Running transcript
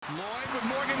of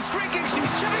Morgan streaking.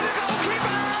 She's chipping the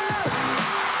goalkeeper.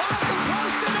 Off the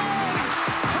post and in.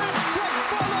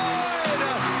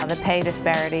 Hat-trick Bullard. The pay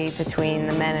disparity between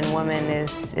the men and women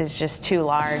is just too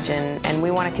large, and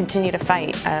we want to continue to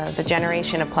fight. The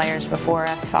generation of players before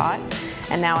us fought,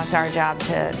 and now it's our job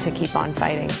to keep on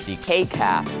fighting. The pay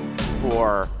cap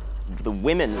for the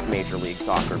women's Major League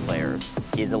Soccer players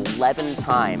is 11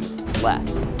 times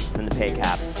less than the pay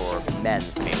cap for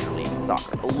men's Major League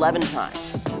Soccer. 11 times.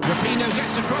 Rapinoe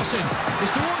gets a crossing.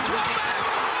 It's towards one man.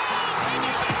 Can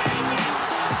you believe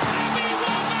this? Abby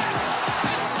Womack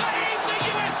has saved the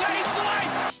USA's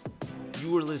life.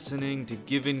 You are listening to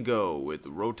Give and Go with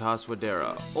Rotas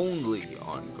Wadera, only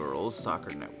on Girls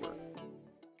Soccer Network.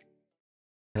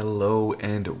 Hello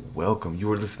and welcome. You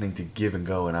are listening to Give and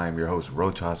Go, and I am your host,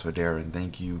 Rotas Wadera, and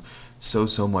thank you so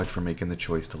much for making the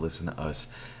choice to listen to us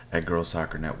at Girls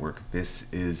Soccer Network. This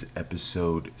is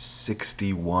episode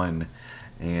 61,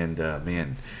 and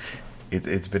man,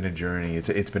 it's been a journey.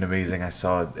 It's been amazing. I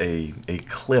saw a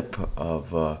clip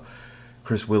of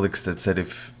Chris Willix that said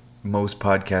if most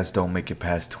podcasts don't make it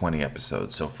past 20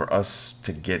 episodes, so for us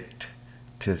to get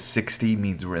to 60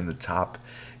 means we're in the top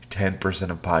 10%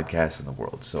 of podcasts in the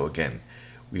world. So again,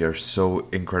 we are so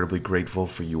incredibly grateful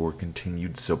for your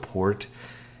continued support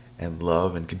and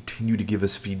love, and continue to give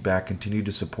us feedback, continue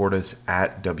to support us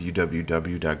at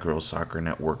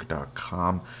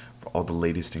www.girlsoccernetwork.com for all the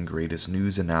latest and greatest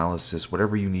news, analysis,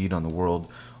 whatever you need on the world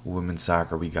of women's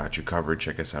soccer. We got you covered.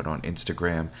 Check us out on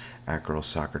Instagram at Girls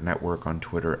Soccer Network, on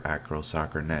Twitter at Girls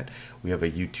Soccer Net. We have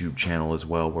a YouTube channel as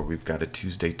well where we've got a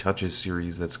Tuesday Touches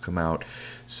series that's come out.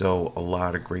 So a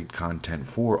lot of great content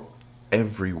for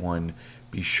everyone.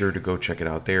 Be sure to go check it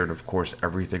out there. And of course,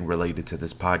 everything related to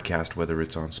this podcast, whether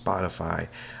it's on Spotify,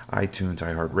 iTunes,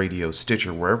 iHeartRadio,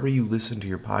 Stitcher, wherever you listen to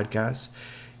your podcasts,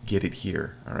 get it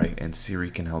here. All right. And Siri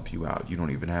can help you out. You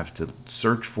don't even have to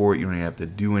search for it. You don't even have to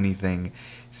do anything.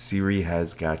 Siri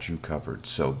has got you covered.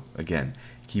 So again,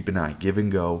 keep an eye, Give and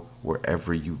Go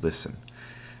wherever you listen.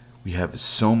 We have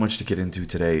so much to get into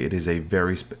today. It is a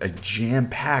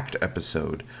jam-packed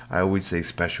episode. I always say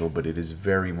special, but it is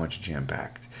very much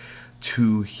jam-packed.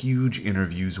 Two huge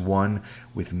interviews, one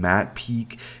with Matt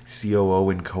Peak,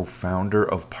 COO and co-founder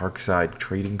of Parkside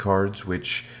Trading Cards,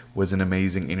 which was an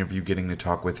amazing interview, getting to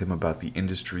talk with him about the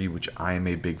industry, which I am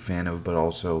a big fan of, but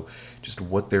also just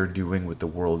what they're doing with the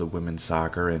world of women's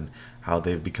soccer and how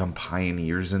they've become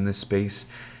pioneers in this space.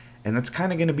 And that's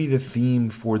kind of going to be the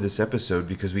theme for this episode,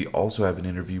 because we also have an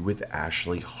interview with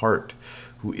Ashley Hart,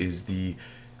 who is the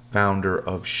founder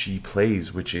of She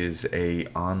Plays, which is a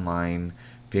online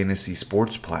fantasy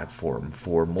sports platform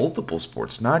for multiple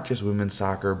sports, not just women's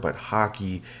soccer, but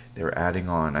hockey. They're adding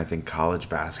on, I think, college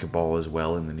basketball as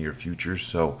well in the near future.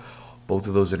 So both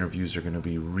of those interviews are going to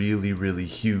be really, really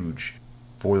huge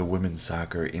for the women's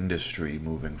soccer industry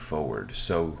moving forward.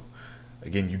 So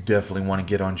again, you definitely want to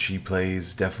get on She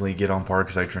Plays, definitely get on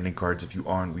Parkside Trending Cards. If you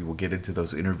aren't, we will get into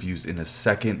those interviews in a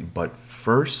second. But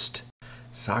first,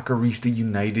 Soccerista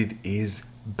United is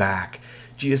back.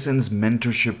 GSN's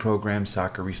mentorship program,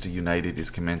 Soccerista United, is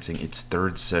commencing its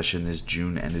third session this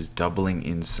June and is doubling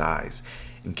in size.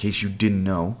 In case you didn't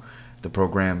know, the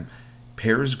program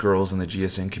pairs girls in the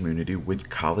GSN community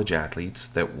with college athletes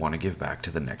that want to give back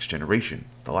to the next generation.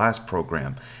 The last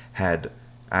program had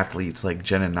athletes like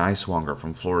Jenna Niswanger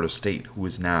from Florida State, who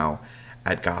is now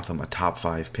at Gotham a top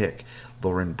 5 pick.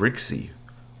 Lauren Brixey,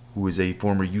 who is a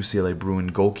former UCLA Bruin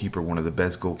goalkeeper, one of the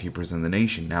best goalkeepers in the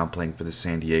nation, now playing for the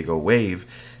San Diego Wave.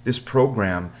 This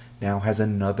program now has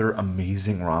another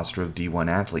amazing roster of D1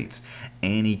 athletes.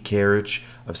 Annie Carriage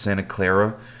of Santa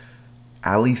Clara,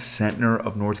 Allie Sentner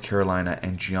of North Carolina,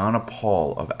 and Gianna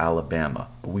Paul of Alabama.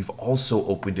 But we've also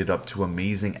opened it up to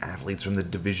amazing athletes from the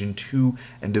Division II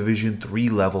and Division III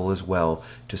level as well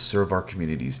to serve our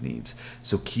community's needs.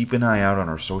 So keep an eye out on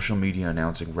our social media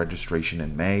announcing registration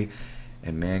in May.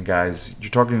 And man, guys,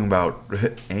 you're talking about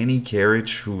Annie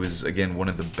Carriage, who is, again, one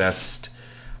of the best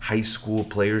high school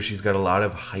players. She's got a lot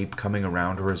of hype coming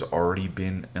around her, has already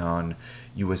been on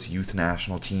U.S. youth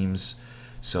national teams.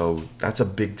 So that's a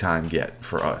big time get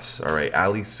for us. All right.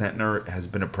 Allie Sentner has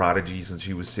been a prodigy since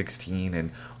she was 16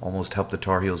 and almost helped the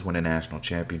Tar Heels win a national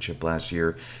championship last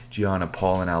year. Gianna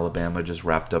Paul in Alabama just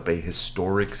wrapped up a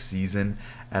historic season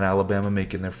at Alabama,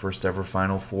 making their first ever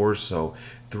Final Four. So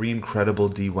 3 incredible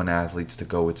D1 athletes to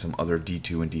go with some other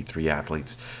D2 and D3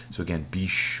 athletes. So again, be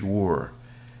sure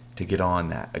to get on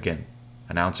that. Again,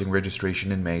 announcing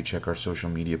registration in May. Check our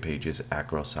social media pages at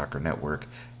Girls Soccer Network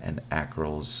and at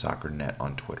Girls Soccer Net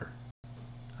on Twitter.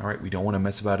 All right, we don't want to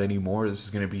mess about anymore. This is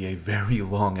going to be a very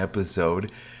long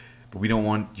episode. But we don't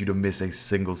want you to miss a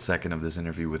single second of this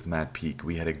interview with Matt Peak.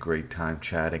 We had a great time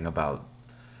chatting about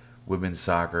women's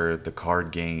soccer, the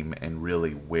card game, and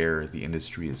really where the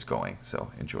industry is going.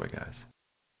 So enjoy, guys.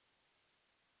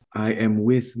 I am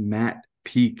with Matt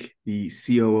Peak, the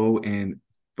COO and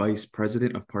Vice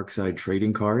President of Parkside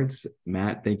Trading Cards.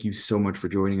 Matt, thank you so much for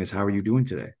joining us. How are you doing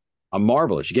today? I'm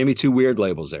marvelous. You gave me two weird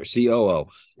labels there. COO,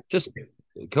 just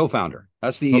co-founder.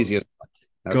 That's the easiest.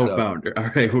 Co-founder. All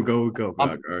right, we'll go with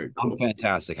co-founder. All right, cool. I'm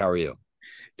fantastic. How are you?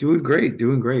 Doing great,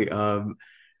 doing great.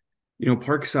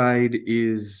 Parkside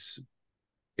is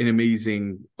an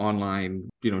amazing online,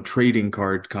 trading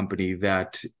card company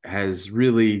that has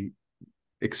really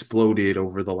exploded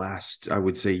over the last, I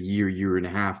would say, year and a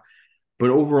half. But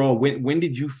overall, when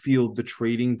did you feel the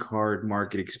trading card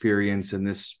market experience and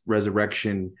this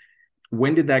resurrection?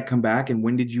 When did that come back, and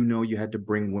when did you know you had to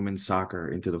bring women's soccer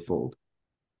into the fold?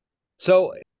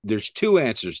 So there's two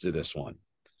answers to this one.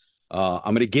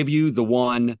 I'm going to give you the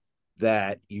one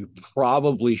that you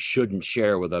probably shouldn't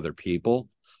share with other people,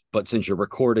 but since you're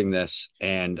recording this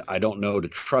and I don't know to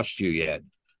trust you yet,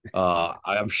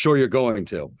 I'm sure you're going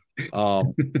to.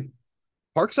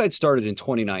 Parkside started in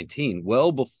 2019,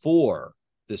 well before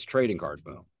this trading card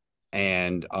boom.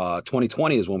 And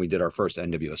 2020 is when we did our first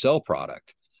NWSL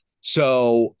product.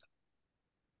 So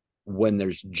when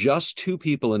there's just two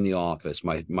people in the office,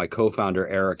 my co-founder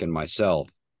Eric and myself,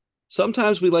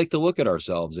 sometimes we like to look at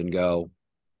ourselves and go,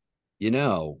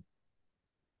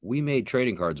 we made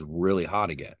trading cards really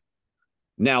hot again.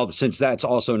 Now, since that's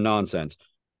also nonsense,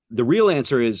 the real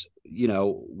answer is,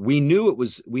 we knew it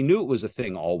was a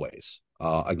thing always.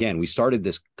 Again, we started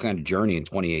this kind of journey in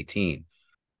 2018,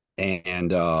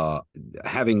 and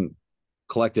having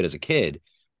collected as a kid,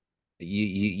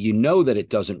 you know that it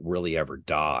doesn't really ever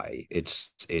die.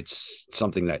 It's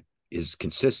something that is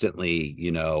consistently,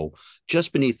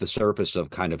 just beneath the surface of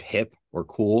kind of hip or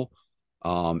cool.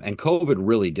 And COVID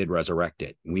really did resurrect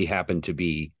it. We happened to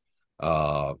be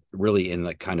really in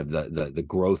the kind of the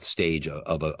growth stage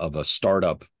of a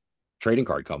startup trading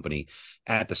card company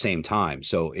at the same time.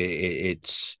 So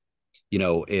it's,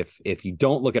 if you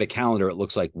don't look at a calendar, it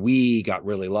looks like we got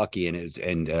really lucky,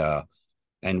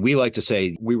 and we like to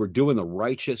say we were doing the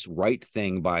right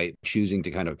thing by choosing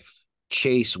to kind of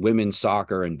chase women's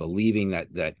soccer and believing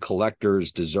that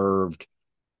collectors deserved,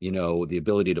 the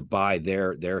ability to buy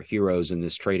their heroes in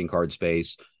this trading card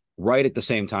space, right at the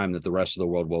same time that the rest of the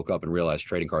world woke up and realized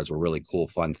trading cards were a really cool,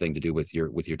 fun thing to do with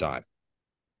your time.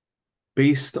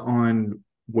 Based on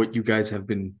what you guys have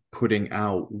been putting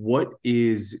out, what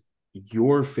is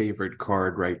your favorite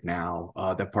card right now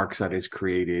that Parkside has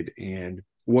created, and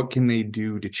what can they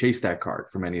do to chase that card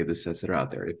from any of the sets that are out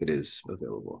there if it is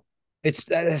available?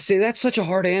 That's such a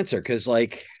hard answer, because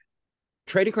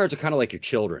trading cards are kind of like your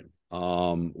children.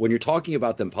 When you're talking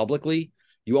about them publicly,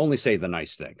 you only say the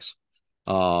nice things.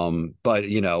 But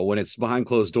when it's behind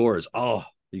closed doors,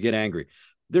 you get angry.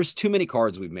 There's too many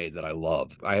cards we've made that I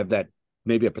love. I have that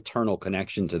maybe a paternal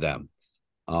connection to them.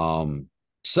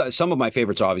 So some of my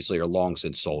favorites obviously are long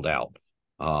since sold out.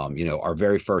 Our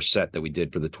very first set that we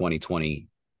did for the 2020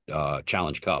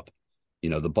 Challenge Cup,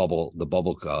 the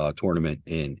bubble tournament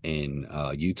in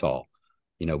Utah.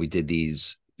 We did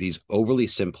these overly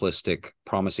simplistic,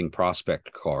 promising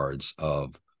prospect cards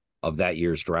of that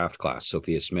year's draft class: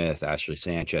 Sophia Smith, Ashley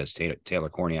Sanchez, Taylor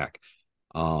Korniak.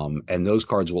 And those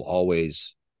cards will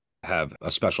always have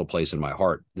a special place in my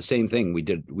heart. The same thing, we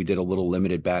did a little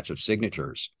limited batch of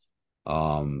signatures.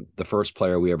 The first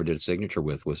player we ever did a signature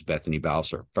with was Bethany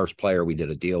Bowser, first player we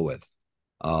did a deal with.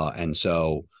 And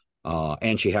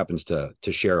she happens to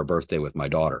share a birthday with my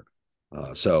daughter.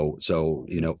 So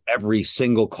every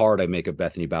single card I make of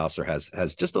Bethany Bowser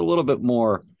has just a little bit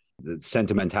more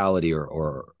sentimentality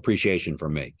or appreciation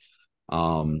from me.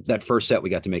 That first set,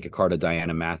 we got to make a card of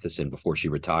Diana Matheson before she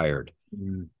retired.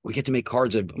 We get to make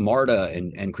cards of Marta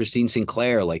and Christine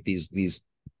Sinclair, like these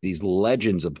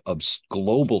legends of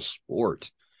global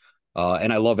sport.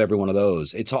 And I love every one of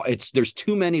those. There's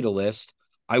too many to list.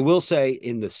 I will say,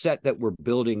 in the set that we're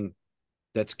building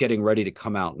that's getting ready to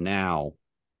come out now,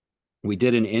 we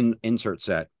did an insert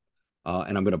set,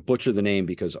 and I'm going to butcher the name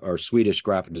because our Swedish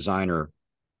graphic designer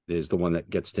is the one that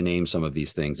gets to name some of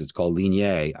these things. It's called Ligne,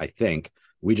 I think.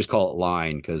 We just call it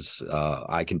Line because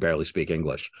I can barely speak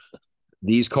English.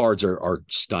 These cards are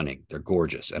stunning. They're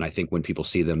gorgeous, and I think when people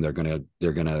see them, they're gonna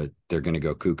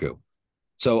go cuckoo.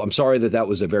 So I'm sorry that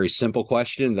was a very simple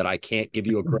question that I can't give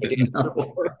you a great answer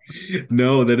for.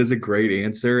 No, that is a great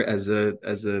answer. As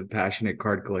a passionate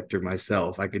card collector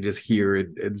myself, I can just hear it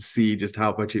and see just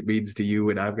how much it means to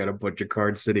you. And I've got a bunch of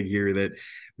cards sitting here that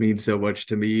mean so much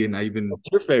to me. And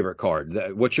What's your favorite card?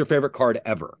 What's your favorite card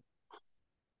ever?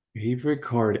 Favorite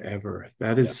card ever.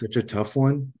 That is such a tough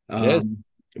one. It is.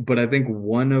 But I think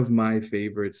one of my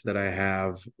favorites that I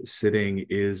have sitting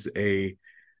is a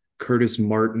Curtis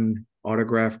Martin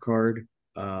autograph card,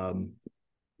 um,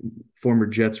 former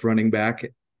Jets running back.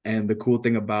 And the cool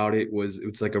thing about it was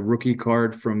it's like a rookie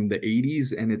card from the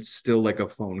 80s and it's still like a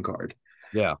phone card.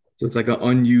 Yeah. So it's like an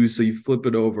unused. So you flip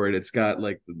it over and it's got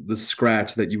like the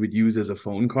scratch that you would use as a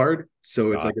phone card.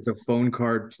 So it's like it's a phone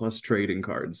card plus trading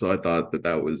card. So I thought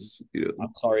that was,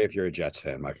 I'm sorry if you're a Jets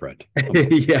fan, my friend.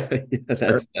 yeah,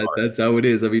 that's how it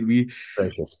is. I mean,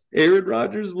 Gracious. Aaron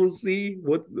Rodgers, we'll see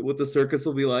what the circus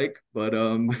will be like, but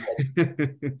I'm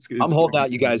holding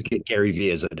out. You guys get Gary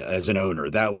V as an owner.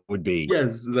 That would be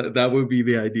yes, that would be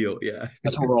the ideal. Yeah,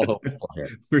 that's what we're all hoping for here.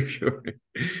 for sure.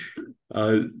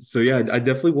 So yeah, I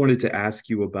definitely wanted to ask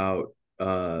you about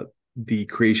the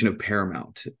creation of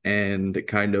Paramount and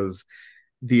kind of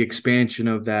the expansion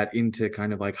of that into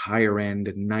kind of like higher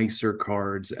end, nicer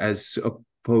cards as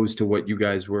opposed to what you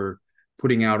guys were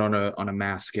putting out on a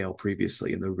mass scale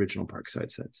previously in the original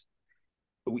Parkside sets.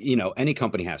 Any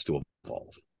company has to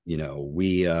evolve.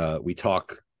 We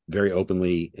talk very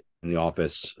openly in the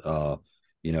office.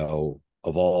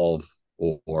 Evolve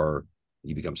or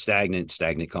you become stagnant.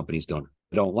 Stagnant companies don't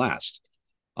last.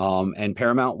 And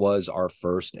Paramount was our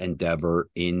first endeavor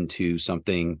into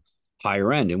something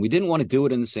higher end, and we didn't want to do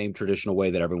it in the same traditional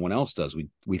way that everyone else does.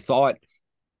 We thought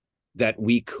that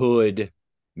we could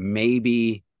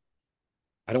maybe,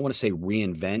 I don't want to say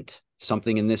reinvent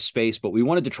something in this space, but we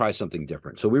wanted to try something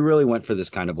different. So we really went for this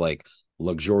kind of like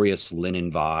luxurious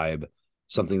linen vibe,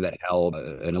 something that held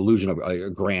an illusion of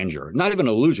a grandeur. Not even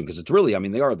an illusion, because it's really, I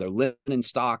mean, they're linen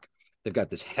stock. They've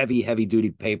got this heavy duty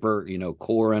paper,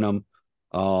 core in them.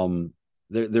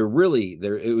 They're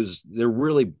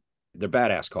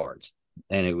badass cards.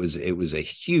 And it was a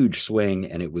huge swing,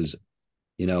 and it was,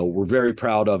 we're very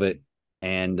proud of it.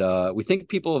 And we think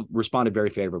people have responded very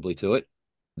favorably to it.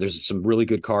 There's some really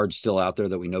good cards still out there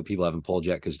that we know people haven't pulled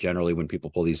yet, because generally when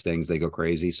people pull these things, they go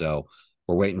crazy. So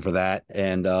we're waiting for that.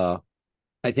 And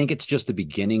I think it's just the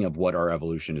beginning of what our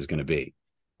evolution is going to be.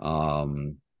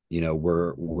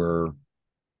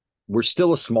 We're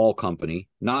still a small company,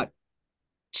 not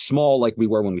small like we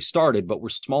were when we started, but we're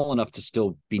small enough to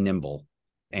still be nimble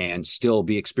and still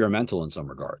be experimental in some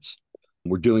regards.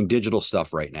 We're doing digital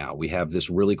stuff right now. We have this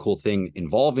really cool thing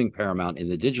involving Paramount in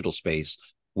the digital space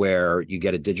where you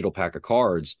get a digital pack of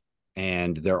cards,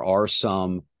 and there are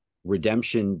some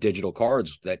redemption digital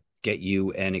cards that get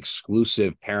you an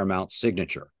exclusive Paramount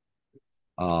signature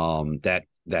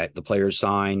that the players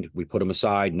signed. We put them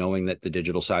aside knowing that the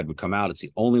digital side would come out. It's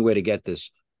the only way to get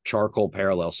this charcoal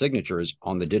parallel signatures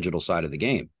on the digital side of the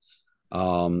game.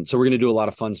 So we're going to do a lot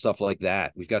of fun stuff like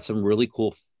that. We've got some really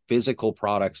cool physical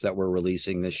products that we're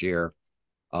releasing this year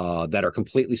that are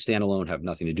completely standalone, have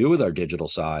nothing to do with our digital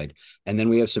side. And then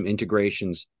we have some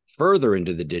integrations further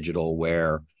into the digital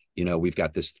where, we've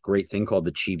got this great thing called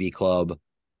the Chibi Club,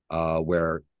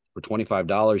 where for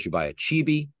 $25, you buy a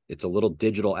Chibi. It's a little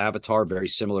digital avatar, very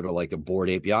similar to like a Bored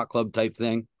Ape Yacht Club type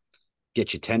thing.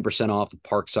 Get you 10% off the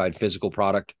Parkside physical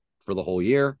product for the whole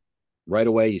year. Right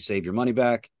away, you save your money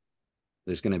back.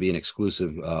 There's going to be an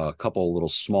exclusive couple little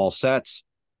small sets.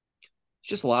 It's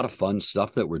just a lot of fun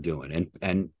stuff that we're doing.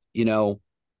 And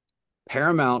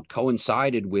Paramount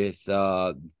coincided with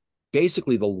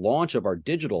basically the launch of our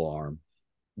digital arm,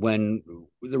 when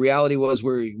the reality was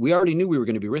we already knew we were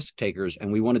going to be risk takers,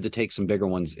 and we wanted to take some bigger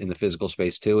ones in the physical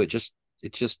space too. It just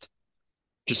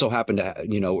so happened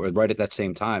to, right at that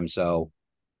same time. So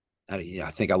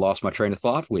I think I lost my train of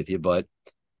thought with you, but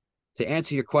to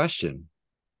answer your question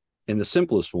in the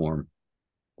simplest form,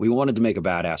 we wanted to make a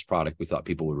badass product we thought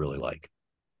people would really like.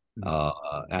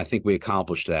 And I think we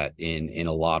accomplished that in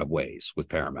a lot of ways with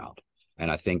Paramount. And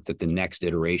I think that the next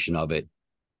iteration of it,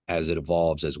 as it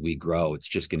evolves, as we grow, it's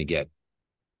just going to get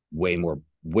way more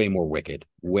wicked,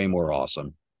 way more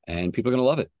awesome. And people are going to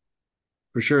love it.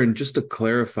 For sure. And just to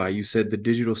clarify, you said the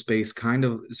digital space kind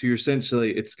of, so you're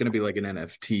essentially, it's going to be like an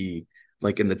NFT,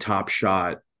 like in the Top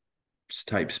Shot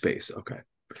type space. Okay.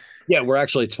 Yeah,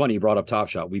 it's funny you brought up Top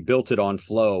Shot. We built it on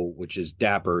Flow, which is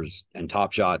Dapper's and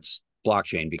Top Shot's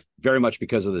blockchain, very much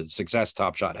because of the success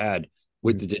Top Shot had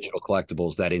with the digital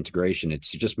collectibles, that integration.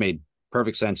 It's just made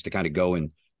perfect sense to kind of go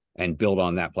and build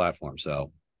on that platform.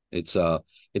 So it's a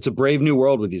brave new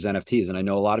world with these NFTs. And I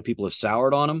know a lot of people have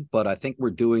soured on them, but I think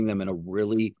we're doing them in a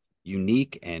really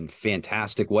unique and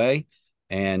fantastic way.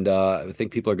 And I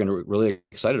think people are going to be really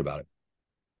excited about it.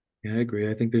 Yeah, I agree.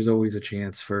 I think there's always a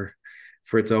chance for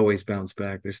for it to always bounce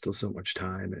back. There's still so much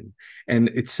time, and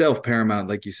it's self paramount.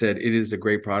 Like you said, it is a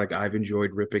great product. I've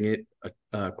enjoyed ripping it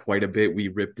quite a bit. We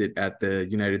ripped it at the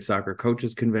United Soccer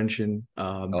Coaches Convention.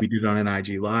 We did it on an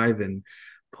IG Live and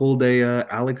pulled a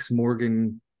Alex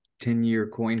Morgan 10-year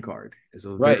coin card.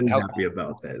 So Right. very happy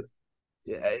about that.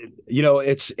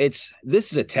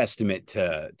 This is a testament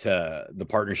to the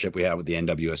partnership we have with the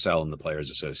NWSL and the Players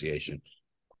Association.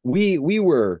 We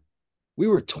were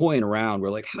toying around.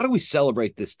 We're like, how do we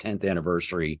celebrate this 10th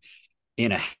anniversary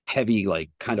in a heavy,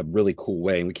 like, kind of really cool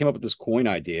way? And we came up with this coin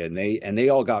idea, and they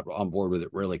all got on board with it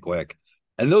really quick.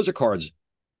 And those are cards,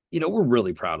 we're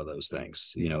really proud of those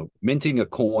things. Minting a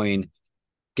coin,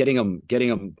 getting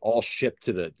them all shipped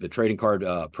to the trading card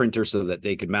printer so that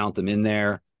they could mount them in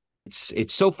there.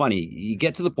 It's so funny. You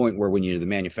get to the point where when you're the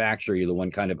manufacturer, you're the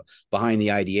one kind of behind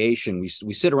the ideation. We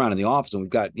sit around in the office and we've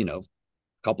got, a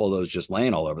couple of those just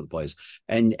laying all over the place.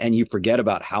 And you forget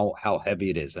about how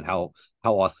heavy it is and how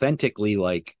authentically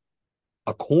like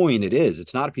a coin it is.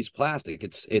 It's not a piece of plastic.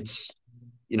 It's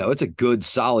a good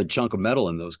solid chunk of metal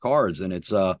in those cards. And it's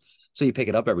so you pick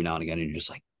it up every now and again and you're just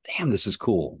like, damn, this is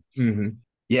cool. Mm-hmm.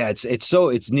 Yeah,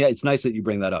 it's nice that you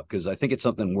bring that up, because I think it's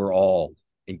something we're all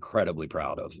incredibly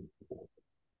proud of.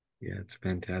 Yeah, it's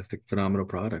fantastic, phenomenal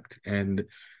product. And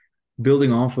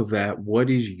building off of that, what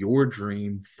is your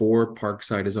dream for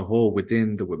Parkside as a whole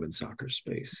within the women's soccer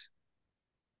space?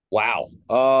 Wow.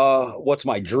 What's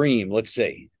my dream? Let's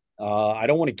see. I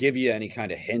don't want to give you any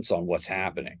kind of hints on what's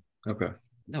happening. Okay.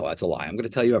 No, that's a lie. I'm going to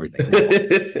tell you everything.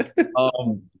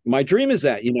 My dream is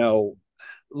that,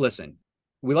 listen,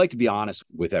 we like to be honest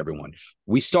with everyone.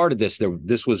 We started this.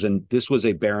 This was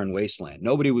a barren wasteland.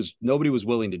 Nobody was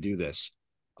willing to do this.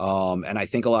 And I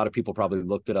think a lot of people probably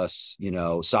looked at us,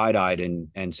 side-eyed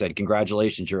and said,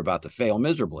 congratulations, you're about to fail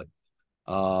miserably.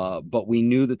 But we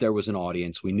knew that there was an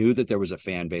audience. We knew that there was a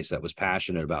fan base that was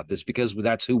passionate about this, because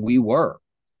that's who we were.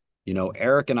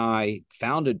 Eric and I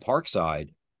founded Parkside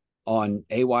on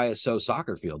AYSO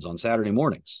soccer fields on Saturday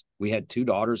mornings. We had 2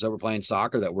 daughters that were playing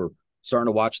soccer that were starting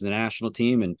to watch the national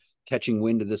team and catching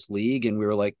wind of this league. And we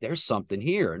were like, there's something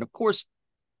here. And of course,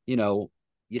 you'd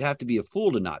have to be a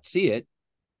fool to not see it.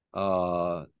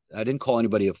 I didn't call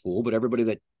anybody a fool, but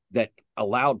everybody that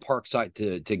allowed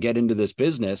Parkside to get into this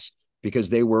business because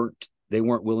they weren't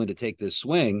willing to take this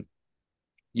swing,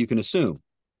 you can assume,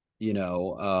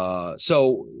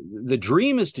 so the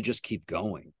dream is to just keep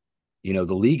going. The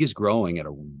league is growing at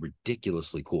a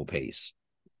ridiculously cool pace.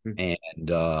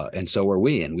 And so are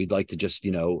we. And we'd like to just,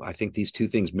 I think these two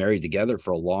things married together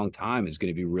for a long time is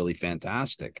going to be really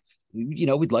fantastic.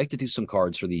 We'd like to do some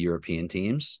cards for the European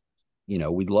teams.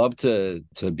 We'd love to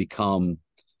become,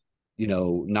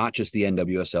 not just the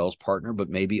NWSL's partner, but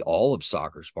maybe all of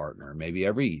soccer's partner. Maybe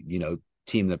every,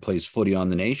 team that plays footy on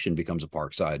the nation becomes a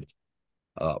Parkside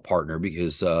partner,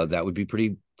 because that would be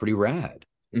pretty rad.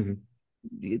 Mm-hmm.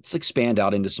 It's expand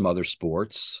out into some other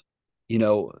sports.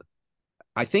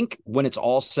 I think when it's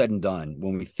all said and done,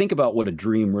 when we think about what a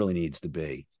dream really needs to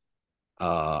be,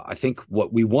 I think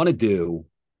what we want to do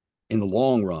in the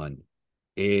long run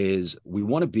is we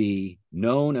want to be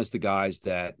known as the guys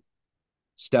that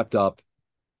stepped up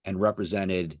and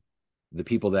represented the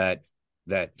people that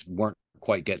weren't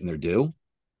quite getting their due,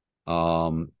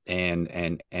 and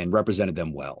represented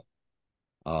them well.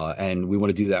 And we want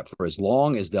to do that for as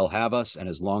long as they'll have us, and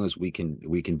as long as we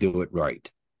can do it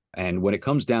right. And when it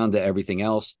comes down to everything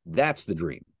else, that's the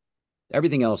dream.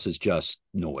 Everything else is just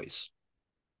noise.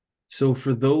 So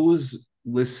for those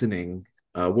listening,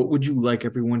 what would you like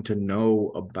everyone to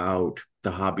know about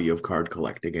the hobby of card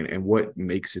collecting, and what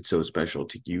makes it so special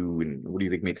to you, and what do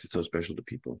you think makes it so special to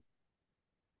people?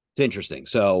 It's interesting.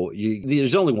 So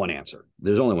there's only one answer.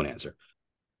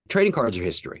 Trading cards are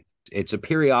history. It's a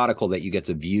periodical that you get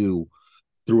to view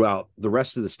throughout the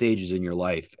rest of the stages in your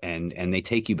life, and they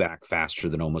take you back faster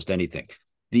than almost anything.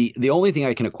 The only thing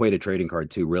I can equate a trading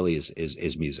card to really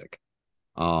is music.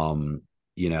 Everyone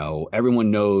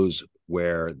knows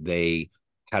where they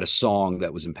had a song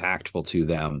that was impactful to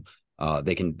them.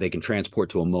 They can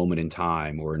transport to a moment in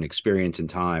time or an experience in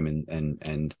time,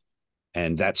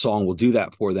 and that song will do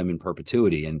that for them in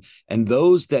perpetuity. And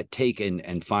those that take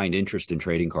and find interest in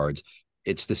trading cards,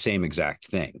 it's the same exact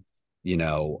thing.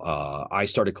 I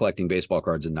started collecting baseball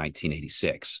cards in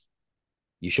 1986.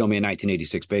 You show me a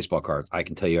 1986 baseball card, I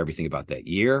can tell you everything about that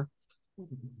year.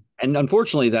 And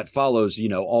unfortunately, that follows,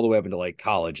 all the way up into like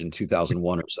college in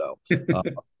 2001 or so.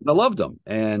 I loved them.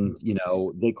 And,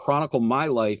 they chronicle my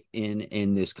life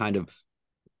in this kind of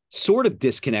sort of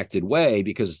disconnected way,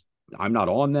 because I'm not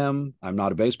on them. I'm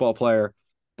not a baseball player,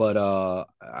 But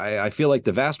I feel like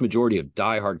the vast majority of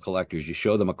diehard collectors, you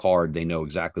show them a card, they know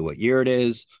exactly what year it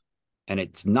is. And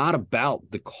it's not about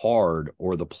the card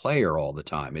or the player all the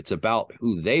time. It's about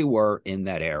who they were in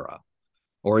that era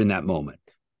or in that moment.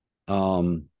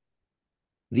 Um,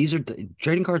 these are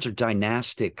trading cards are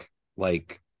dynastic,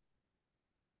 like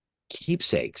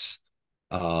keepsakes.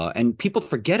 And people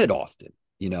forget it often.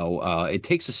 It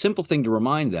takes a simple thing to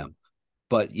remind them.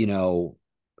 But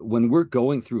when we're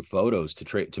going through photos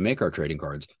to make our trading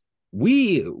cards,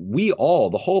 the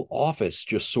whole office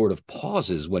just sort of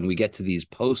pauses when we get to these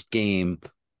post game,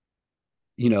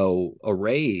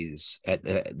 arrays at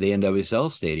the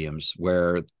NWSL stadiums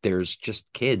where there's just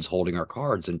kids holding our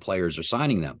cards and players are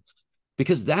signing them,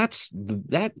 because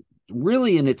that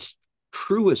really in its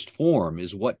truest form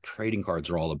is what trading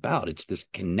cards are all about. It's this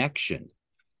connection.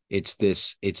 It's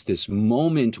this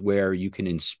moment where you can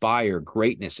inspire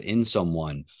greatness in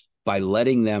someone by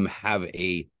letting them have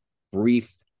a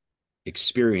brief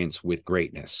experience with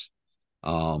greatness.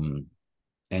 And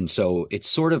so it's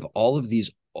sort of all of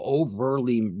these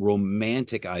overly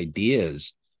romantic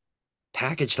ideas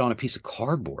packaged on a piece of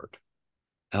cardboard.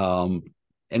 And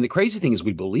the crazy thing is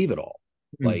we believe it all.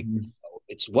 Like,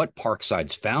 it's what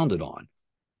Parkside's founded on.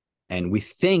 And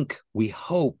we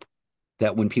hope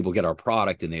that when people get our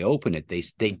product and they open it,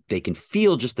 they can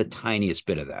feel just the tiniest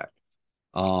bit of that.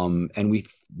 And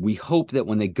we hope that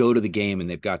when they go to the game and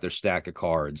they've got their stack of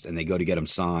cards and they go to get them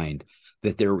signed,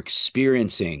 that they're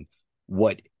experiencing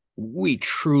what we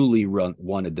truly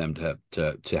wanted them to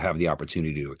have the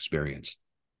opportunity to experience.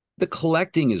 The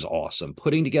collecting is awesome.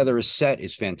 Putting together a set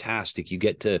is fantastic. You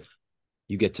get to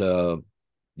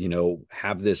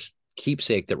have this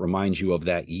keepsake that reminds you of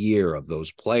that year, of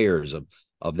those players,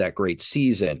 of that great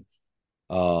season.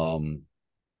 And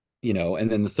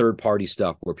then the third party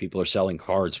stuff where people are selling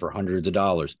cards for hundreds of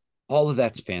dollars. All of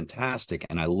that's fantastic.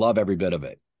 And I love every bit of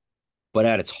it. But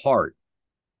at its heart,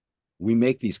 we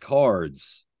make these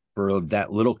cards for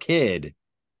that little kid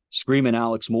screaming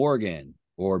Alex Morgan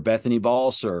or Bethany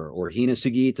Balser or Hina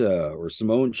Sugita or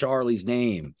Simone Charlie's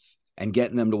name and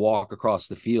getting them to walk across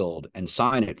the field and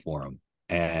sign it for them.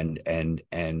 And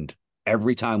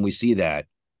every time we see that,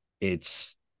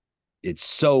 it's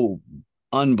so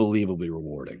unbelievably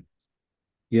rewarding.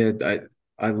 Yeah,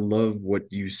 I love what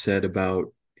you said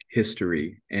about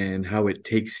history and how it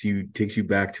takes you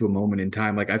back to a moment in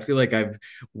time. Like, I feel like I've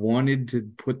wanted to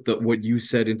put what you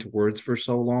said into words for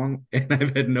so long, and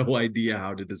I've had no idea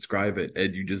how to describe it.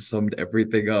 And you just summed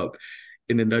everything up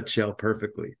in a nutshell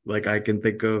perfectly. Like, I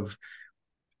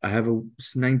have a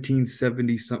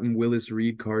 1970 something Willis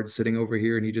Reed card sitting over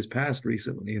here, and he just passed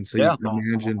recently. And so you can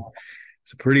imagine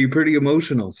it's pretty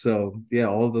emotional. So yeah,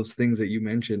 all of those things that you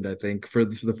mentioned, I think for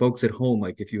the folks at home,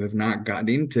 like if you have not gotten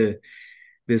into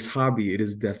this hobby, it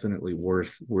is definitely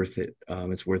worth it.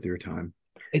 It's worth your time.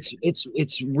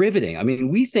 It's riveting. I mean,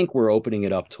 we think we're opening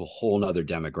it up to a whole nother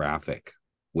demographic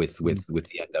with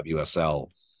the NWSL,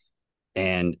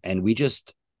 and we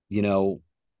just,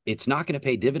 it's not going to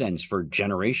pay dividends for a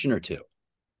generation or two.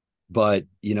 But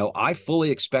I fully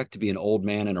expect to be an old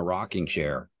man in a rocking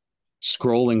chair,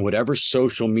 scrolling whatever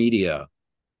social media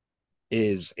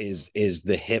is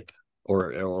the hip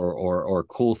or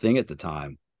cool thing at the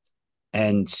time,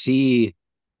 and see,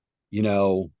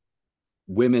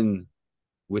 women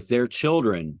with their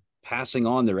children passing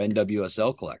on their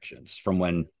NWSL collections from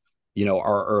when,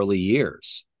 our early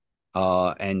years,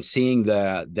 and seeing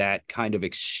that kind of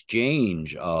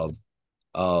exchange of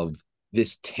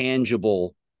this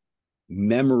tangible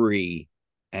memory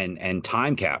and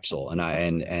time capsule. And I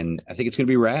think it's going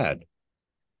to be rad.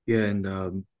 Yeah.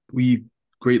 And we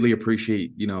greatly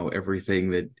appreciate, everything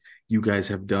that you guys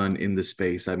have done in the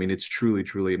space. I mean, it's truly,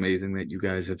 truly amazing that you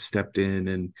guys have stepped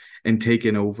in and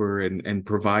taken over and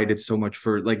provided so much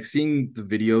for, like, seeing the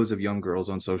videos of young girls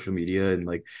on social media, and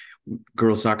like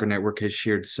Girls Soccer Network has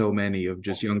shared so many of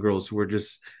just young girls who are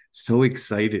just so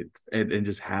excited and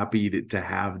just happy to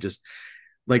have just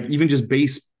like even just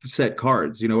base set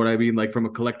cards. You know what I mean? Like, from a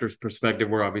collector's perspective,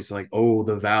 we're obviously like, oh,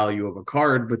 the value of a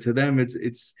card, but to them,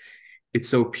 it's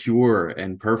so pure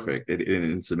and perfect.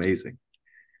 It's amazing.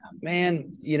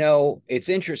 Man, it's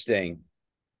interesting.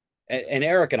 And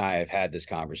Eric and I have had this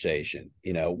conversation.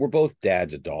 We're both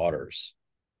dads of daughters.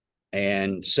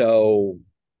 And so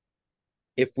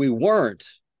if we weren't,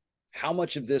 how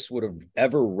much of this would have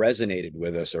ever resonated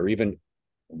with us or even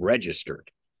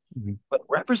registered? Mm-hmm. But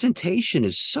representation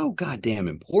is so goddamn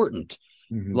important.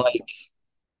 Mm-hmm. Like,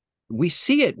 we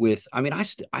see it with, I mean, I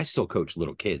still coach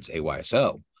little kids,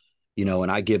 AYSO,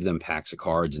 and I give them packs of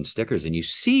cards and stickers, and you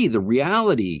see the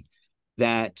reality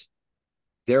that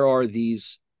there are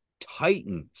these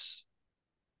titans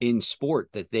in sport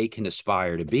that they can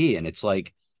aspire to be. And it's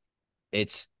like,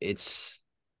 it's this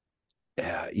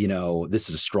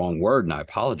is a strong word and I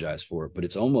apologize for it, but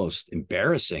it's almost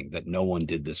embarrassing that no one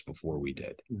did this before we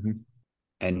did. Mm-hmm.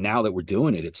 And now that we're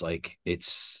doing it, it's like, it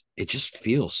just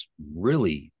feels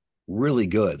really, really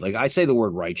good. Like I say the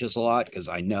word righteous a lot because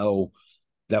I know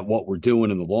that what we're doing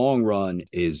in the long run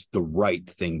is the right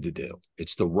thing to do.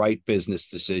 It's the right business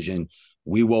decision.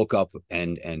 We woke up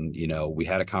and we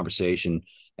had a conversation,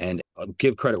 and I'll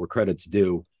give credit where credit's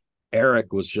due.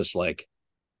 Eric was just like,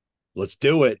 let's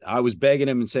do it. I was begging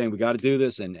him and saying, we got to do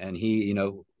this. And he,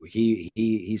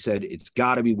 he said, it's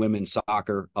got to be women's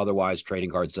soccer. Otherwise trading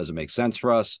cards doesn't make sense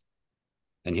for us.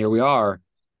 And here we are.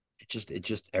 It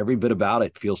just every bit about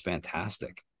it feels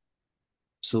fantastic.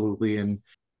 Absolutely. And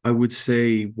I would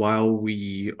say while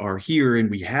we are here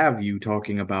and we have you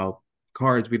talking about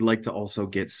cards, we'd like to also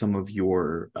get some of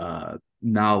your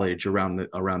knowledge around the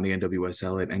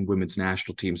NWSL and women's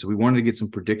national team. So we wanted to get some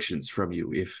predictions from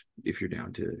you if you're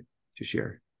down to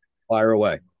share. Fire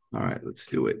away. All right, let's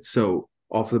do it. So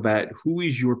off the bat, who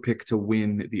is your pick to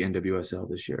win the NWSL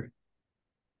this year?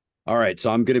 All right,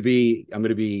 so I'm gonna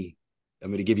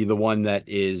give you the one that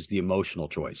is the emotional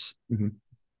choice. Mm-hmm.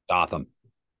 Gotham.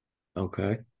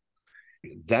 Okay.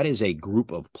 That is a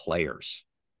group of players.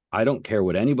 I don't care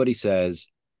what anybody says.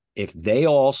 If they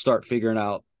all start figuring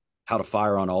out how to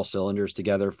fire on all cylinders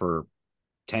together for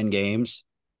 10 games,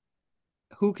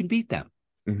 who can beat them?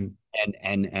 Mm-hmm.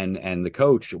 And the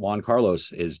coach, Juan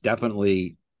Carlos, is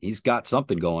definitely, he's got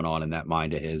something going on in that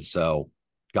mind of his. So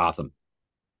Gotham.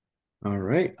 All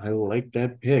right. I like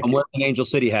that pick. I'm wearing an Angel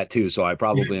City hat too, so I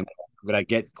probably am, but I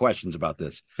get questions about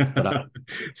this. But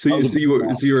so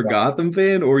you're a Gotham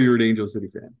fan or you're an Angel City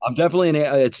fan? I'm definitely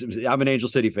I'm an Angel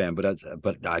City fan, but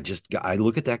I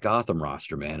look at that Gotham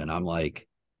roster, man, and I'm like,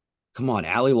 come on,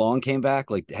 Allie Long came back.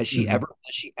 Like, does she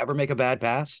ever make a bad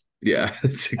pass? Yeah,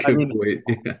 that's a good point.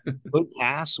 Yeah. Good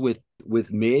pass with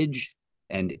Midge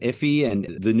and Iffy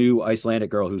and the new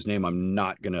Icelandic girl whose name I'm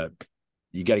not gonna.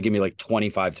 You got to give me like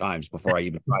 25 times before I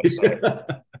even try to say it.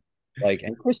 Like,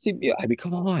 and Christy, I mean,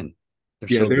 come on.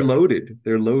 They're loaded.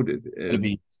 They're loaded. It's going to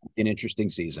be an interesting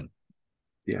season.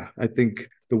 Yeah, I think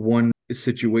the one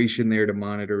situation there to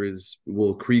monitor is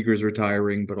Krieger's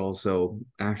retiring, but also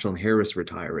Ashlyn Harris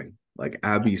retiring. Like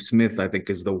Abby Smith, I think,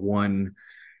 is the one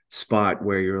spot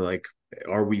where you're like,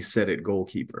 are we set at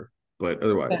goalkeeper? But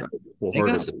otherwise, they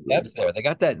got some depth there.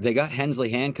 They got Hensley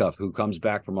Handcuff, who comes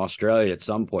back from Australia at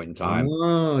some point in time.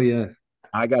 Oh, yeah.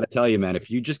 I got to tell you, man,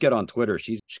 if you just get on Twitter,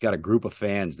 she's got a group of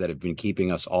fans that have been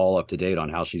keeping us all up to date on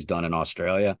how she's done in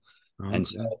Australia. Okay. And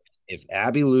so if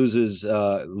Abby loses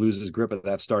grip of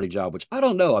that starting job, which I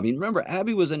don't know. I mean, remember,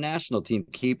 Abby was a national team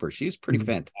keeper. She's pretty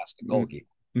fantastic goalkeeper.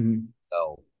 Mm-hmm.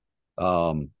 So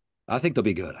I think they'll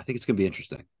be good. I think it's going to be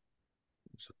interesting.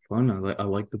 It's fun. I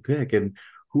like the pick. And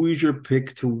who is your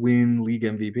pick to win league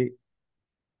MVP?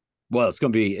 Well,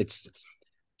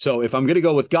 so if I'm going to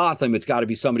go with Gotham, it's got to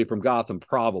be somebody from Gotham,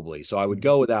 probably. So I would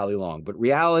go with Allie Long. But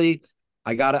reality,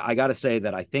 I gotta say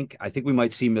that I think we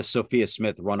might see Miss Sophia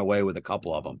Smith run away with a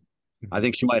couple of them. I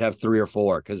think she might have 3 or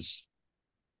 4 because,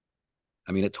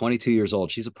 I mean, at 22 years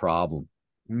old, she's a problem.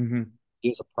 Mm-hmm.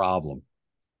 She's a problem.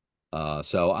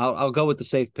 So I'll go with the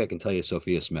safe pick and tell you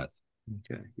Sophia Smith.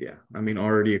 Okay, yeah. I mean,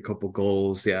 already a couple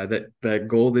goals. Yeah, that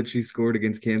goal that she scored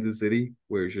against Kansas City,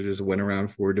 where she just went around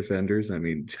 4 defenders. I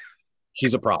mean,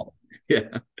 she's a problem.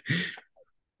 Yeah.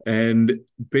 And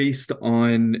based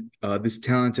on this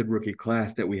talented rookie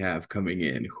class that we have coming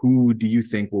in, who do you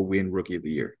think will win Rookie of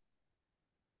the Year?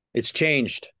 It's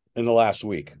changed in the last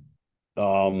week.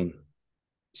 So,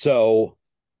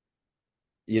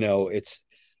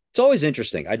 it's always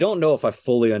interesting. I don't know if I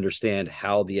fully understand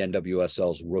how the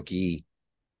NWSL's rookie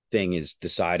thing is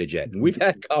decided yet. And we've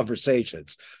had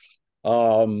conversations.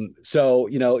 So,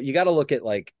 you got to look at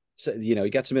you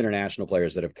got some international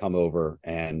players that have come over,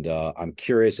 and I'm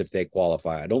curious if they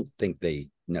qualify. I don't think they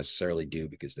necessarily do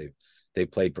because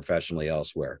they've played professionally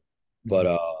elsewhere.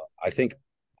 But I think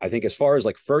as far as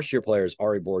like first year players,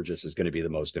 Ari Borges is going to be the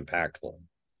most impactful.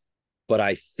 But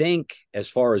I think as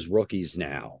far as rookies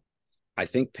now, I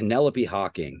think Penelope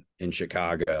Hawking in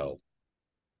Chicago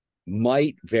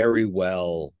might very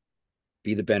well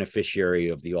be the beneficiary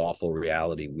of the awful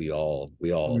reality we all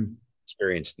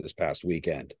experienced this past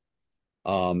weekend.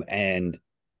 And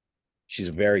she's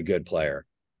a very good player.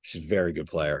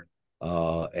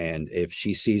 And if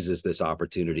she seizes this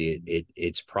opportunity,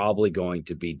 it's probably going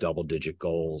to be double-digit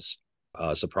goals,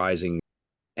 surprising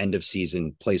end of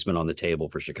season placement on the table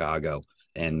for Chicago.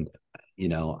 And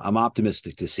I'm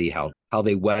optimistic to see how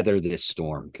they weather this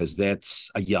storm, because that's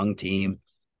a young team.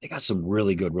 they got some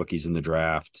really good rookies in the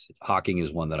draft. Hawking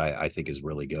is one that I think is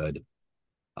really good.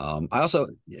 I also,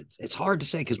 it's hard to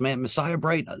say because, man, Messiah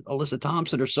Bright, Alyssa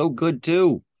Thompson are so good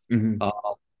too. Mm-hmm.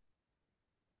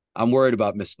 I'm worried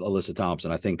about Miss Alyssa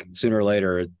Thompson. I think sooner or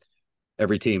later,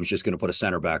 every team is just going to put a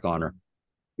center back on her.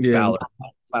 Yeah,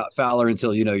 Fowler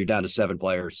until, you're down to 7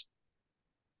 players.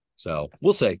 So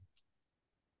we'll see.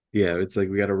 yeah. It's like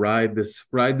we got to ride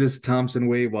this Thompson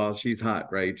wave while she's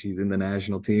hot, right? She's in the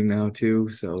national team now too,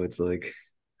 so it's like,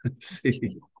 let's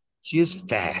see. She is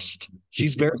fast.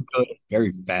 She's very good,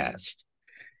 very fast.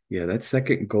 Yeah, that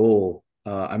second goal.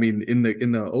 I mean, in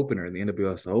the opener, in the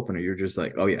NWSL opener, you're just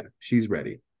like, oh yeah, she's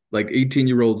ready. Like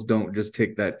 18-year-olds don't just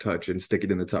take that touch and stick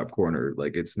it in the top corner.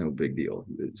 Like it's no big deal.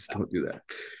 Just don't do that.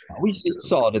 We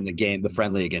saw it in the game, the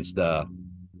friendly against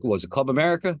was it Club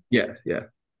America? Yeah, yeah.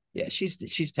 Yeah,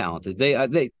 she's talented.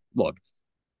 They look,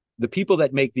 the people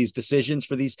that make these decisions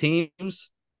for these teams,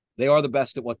 they are the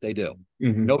best at what they do.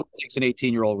 Mm-hmm. Nobody takes an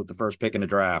 18-year-old with the first pick in the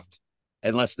draft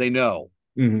unless they know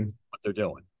what they're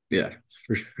doing. Yeah,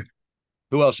 for sure.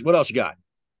 Who else? What else you got?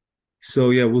 So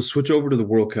yeah, we'll switch over to the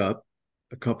World Cup.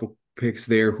 A couple picks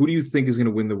there. Who do you think is going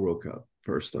to win the World Cup?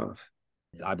 First off,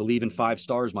 I believe in 5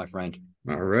 stars, my friend.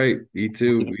 all right, me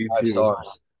too. Me 5 too.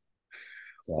 stars.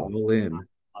 So, All in.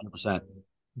 100%.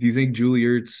 Do you think Julie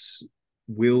Ertz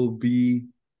will be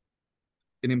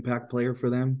an impact player for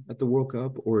them at the World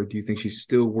Cup, or do you think she's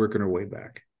still working her way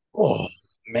back? Oh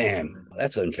man,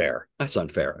 that's unfair. That's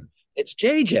unfair. It's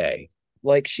JJ.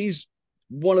 Like, she's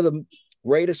one of the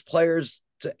greatest players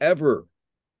to ever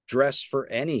dress for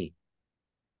any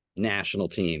national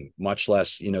team, much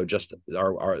less, just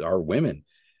our women.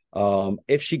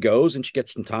 If she goes and she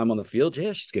gets some time on the field,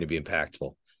 yeah, she's going to be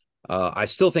impactful. I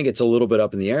still think it's a little bit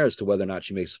up in the air as to whether or not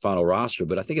she makes the final roster,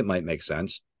 but I think it might make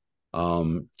sense.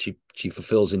 She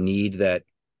fulfills a need that,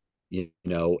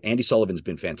 Andy Sullivan's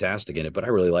been fantastic in it, but I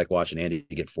really like watching Andy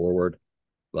get forward.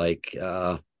 Like,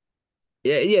 yeah,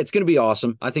 it's going to be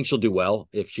awesome. I think she'll do well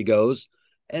if she goes.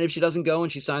 And if she doesn't go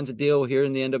and she signs a deal here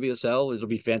in the NWSL, it'll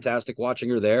be fantastic watching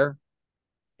her there.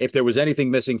 If there was anything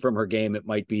missing from her game, it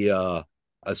might be a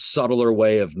subtler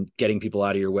way of getting people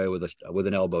out of your way with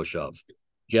an elbow shove.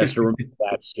 She has to remember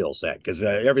that skill set because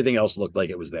everything else looked like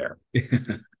it was there.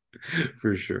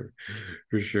 For sure.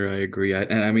 I agree.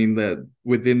 I mean that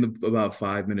within about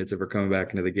 5 minutes of her coming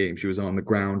back into the game, she was on the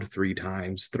ground 3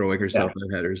 times, throwing herself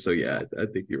at headers. So yeah, I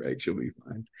think you're right. She'll be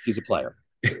fine. She's a player.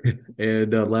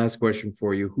 And last question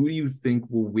for you: who do you think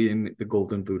will win the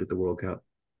Golden Boot at the World Cup?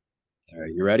 All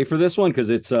right, you ready for this one? Because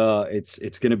it's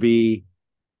going to be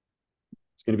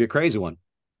a crazy one.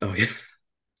 Oh yeah,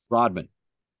 Rodman.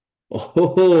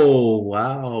 Oh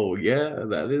wow, yeah,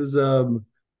 that is.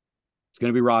 It's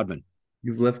going to be Rodman.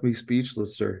 You've left me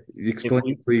speechless, sir.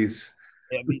 Explain, please.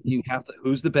 I mean, you have to.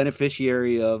 Who's the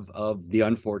beneficiary of the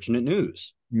unfortunate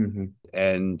news? Mm-hmm.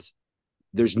 And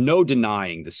there's no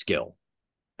denying the skill.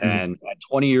 And at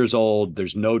 20 years old,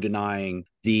 there's no denying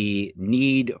the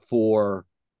need for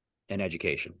an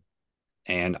education.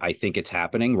 And I think it's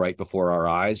happening right before our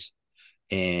eyes.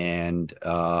 And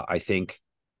I think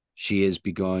she is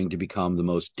going to become the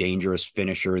most dangerous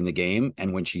finisher in the game.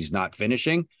 And when she's not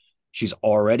finishing, she's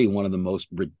already one of the most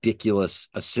ridiculous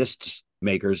assist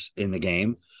makers in the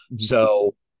game. Mm-hmm.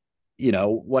 So,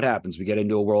 what happens? We get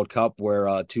into a World Cup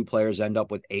where 2 players end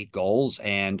up with 8 goals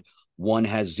and one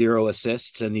has 0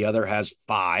 assists and the other has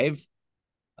 5.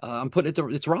 I'm putting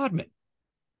it's Rodman.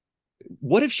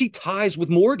 What if she ties with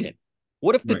Morgan?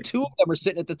 What if the 2 of them are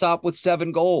sitting at the top with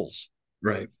 7 goals?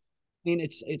 Right. I mean,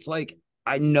 it's like,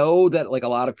 I know that like a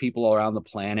lot of people around the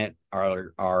planet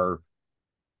are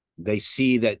they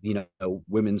see that,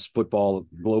 women's football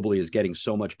globally is getting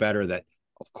so much better that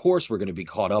of course we're going to be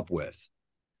caught up with.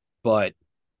 But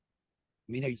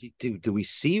I mean, do we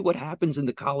see what happens in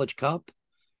the College Cup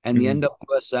and the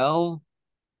NWSL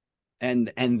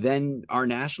and then our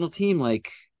national team?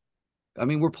 Like, I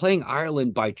mean, we're playing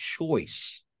Ireland by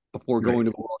choice before going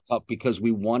to the World Cup because we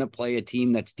want to play a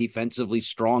team that's defensively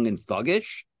strong and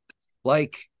thuggish.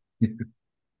 Like,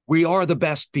 we are the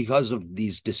best because of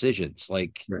these decisions.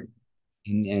 Like,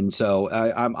 and so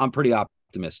I'm pretty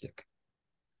optimistic.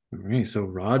 All right, so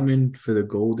Rodman for the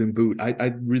Golden Boot.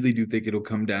 I really do think it'll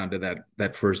come down to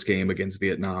that first game against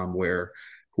Vietnam where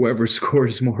whoever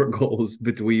scores more goals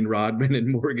between Rodman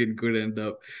and Morgan could end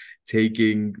up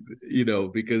taking,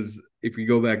 because if you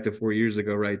go back to 4 years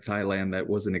ago, right, Thailand, that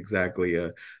wasn't exactly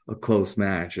a close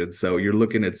match. And so you're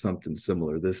looking at something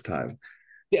similar this time.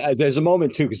 Yeah, there's a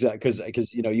moment too, because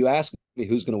you ask me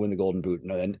who's going to win the Golden Boot,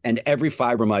 and every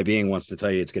fiber of my being wants to tell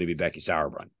you it's going to be Becky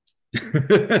Sauerbrunn.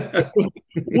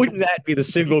 Wouldn't that be the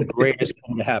single greatest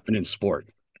thing to happen in sport?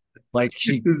 Like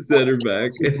she The center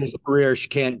back. in his career, she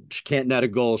can't net a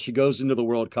goal. She goes into the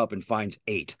World Cup and finds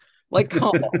 8. Like,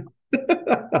 come on,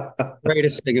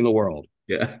 greatest thing in the world.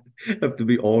 Yeah, have to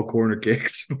be all corner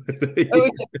kicks. Oh,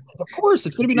 of course,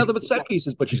 it's going to be nothing but set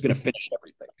pieces, but she's going to finish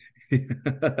everything.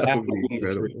 That would be Absolutely true.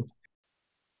 incredible.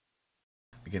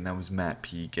 Again, that was Matt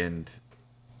Peake, and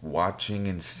watching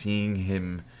and seeing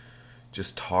him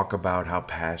just talk about how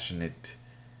passionate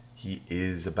he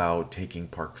is about taking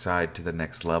Parkside to the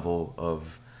next level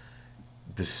of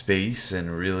the space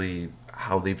and really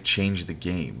how they've changed the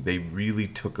game. They really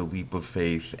took a leap of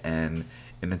faith, and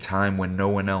in a time when no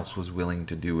one else was willing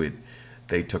to do it,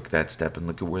 they took that step, and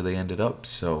look at where they ended up.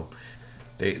 So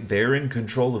they're in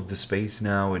control of the space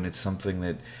now, and it's something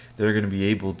that they're going to be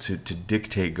able to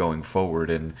dictate going forward.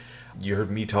 And you heard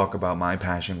me talk about my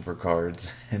passion for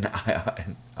cards, and I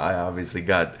obviously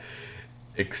got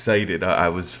excited. I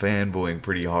was fanboying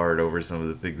pretty hard over some of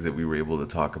the things that we were able to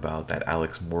talk about. That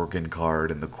Alex Morgan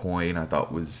card and the coin I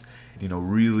thought was,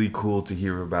 really cool to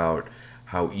hear about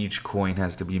how each coin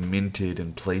has to be minted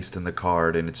and placed in the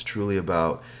card, and it's truly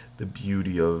about the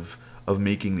beauty of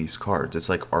making these cards. It's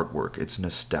like artwork. It's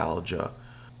nostalgia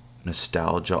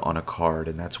on a card,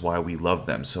 and that's why we love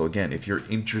them. So again, if you're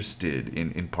interested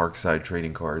in Parkside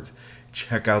trading cards,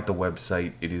 check out the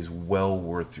website. It is well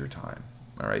worth your time.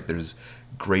 All right, there's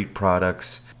great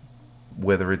products,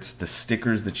 whether it's the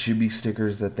stickers, the chibi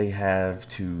stickers that they have,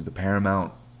 to the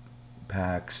Paramount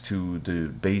packs, to the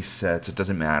base sets. It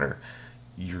doesn't matter.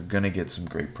 You're going to get some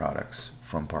great products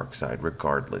from Parkside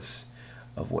regardless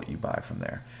of what you buy from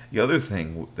there. The other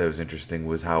thing that was interesting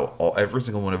was how every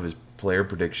single one of his player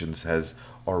predictions has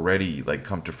already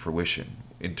come to fruition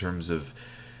in terms of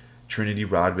Trinity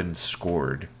Rodman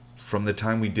scored. From the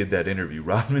time we did that interview,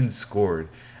 Rodman scored,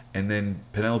 and then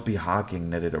Penelope Hocking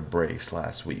netted a brace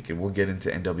last week, and we'll get into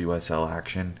NWSL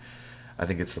action. I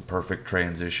think it's the perfect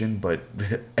transition, but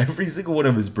every single one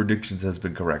of his predictions has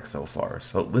been correct so far.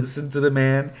 So listen to the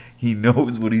man. He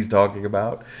knows what he's talking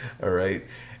about. All right.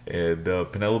 And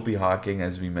Penelope Hocking,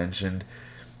 as we mentioned,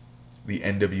 the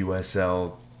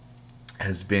NWSL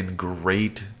has been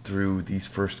great through these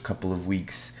first couple of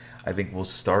weeks. I think we'll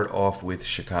start off with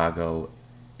Chicago.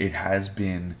 It has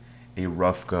been a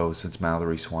rough go since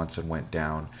Mallory Swanson went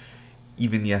down.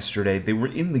 Even yesterday, they were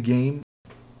in the game.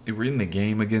 They were in the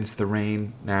game against the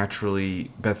Reign.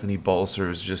 Naturally, Bethany Balcer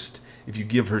is just, if you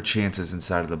give her chances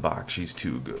inside of the box, she's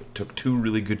too good. Took 2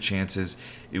 really good chances.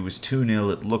 It was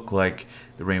 2-0. It looked like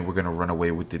the Reign were going to run away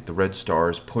with it. The Red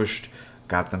Stars pushed,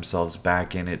 got themselves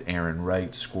back in it. Aaron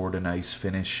Wright scored a nice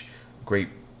finish. Great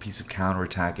piece of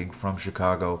counterattacking from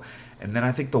Chicago. And then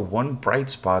I think the one bright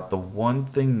spot, the one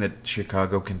thing that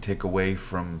Chicago can take away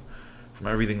from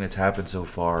everything that's happened so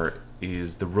far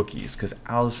is the rookies. Because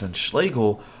Allison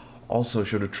Schlegel also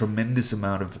showed a tremendous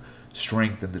amount of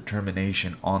strength and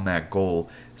determination on that goal.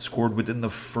 Scored within the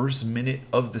first minute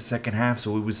of the second half,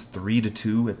 so it was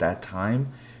 3-2 at that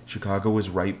time. Chicago was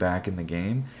right back in the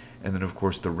game. And then, of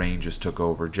course, the Reign just took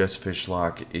over. Jess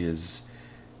Fishlock is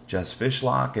Jess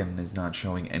Fishlock and is not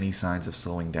showing any signs of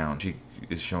slowing down. She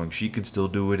is showing she can still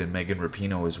do it, and Megan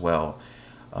Rapinoe as well.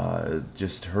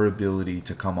 Just her ability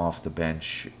to come off the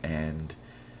bench and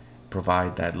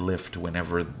provide that lift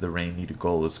whenever the Reign need a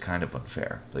goal is kind of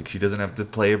unfair. She doesn't have to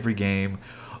play every game.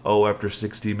 Oh, after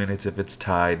 60 minutes, if it's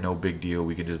tied, no big deal.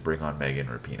 We can just bring on Megan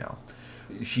Rapinoe.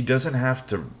 She doesn't have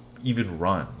to even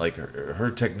run.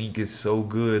 Her technique is so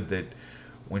good that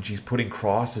when she's putting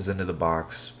crosses into the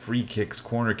box, free kicks,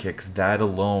 corner kicks, that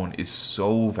alone is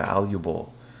so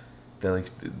valuable. That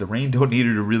the Reign don't need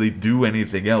her to really do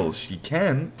anything else. She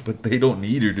can, but they don't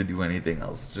need her to do anything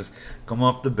else. Just come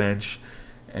off the bench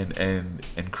and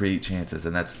create chances,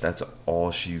 and that's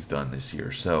all she's done this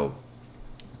year. So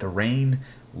the Reign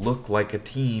look like a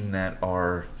team that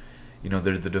are,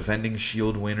 they're the defending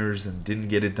Shield winners and didn't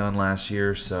get it done last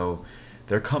year, so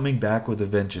they're coming back with a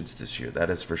vengeance this year. That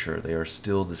is for sure. They are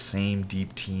still the same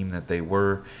deep team that they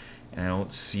were, and I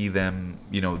don't see them,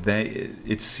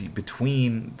 it's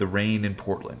between the Reign and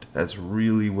Portland. That's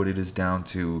really what it is down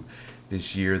to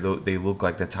this year. Though they look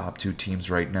like the top 2 teams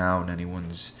right now, and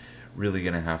anyone's really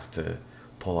going to have to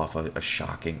pull off a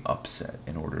shocking upset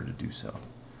in order to do so.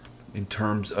 In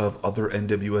terms of other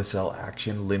NWSL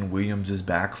action, Lynn Williams is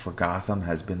back for Gotham,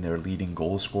 has been their leading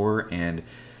goal scorer, and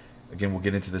again, we'll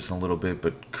get into this in a little bit,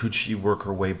 but could she work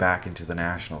her way back into the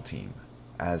national team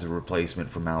as a replacement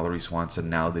for Mallory Swanson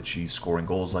now that she's scoring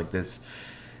goals like this?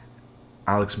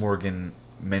 Alex Morgan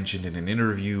mentioned in an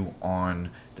interview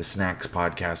on the Snacks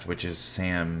podcast, which is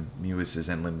Sam Mewis's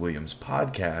and Lynn Williams'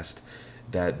 podcast,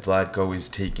 that Vlatko is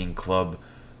taking club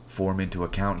form into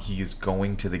account. He is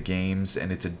going to the games,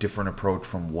 and it's a different approach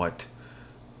from what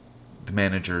the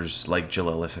managers like Jill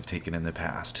Ellis have taken in the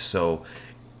past. So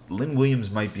Lynn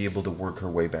Williams might be able to work her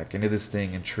way back into this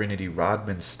thing, and Trinity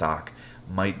Rodman's stock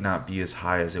might not be as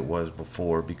high as it was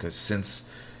before, because since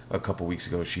a couple weeks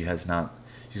ago she's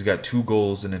got 2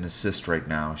 goals and an assist right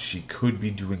now. She could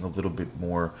be doing a little bit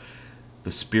more.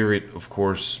 The Spirit, of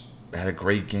course, had a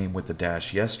great game with the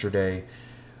Dash yesterday,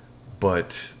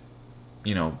 but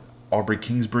Aubrey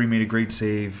Kingsbury made a great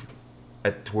save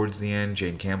towards the end.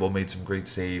 Jane Campbell made some great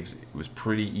saves. It was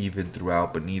pretty even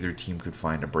throughout, but neither team could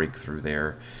find a breakthrough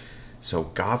there. So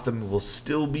Gotham will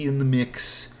still be in the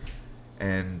mix,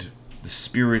 and the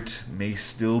Spirit may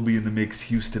still be in the mix.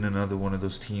 Houston, another one of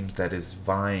those teams that is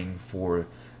vying for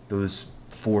those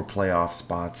 4 playoff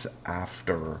spots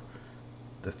after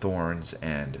the Thorns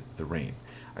and the Reign.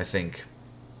 I think,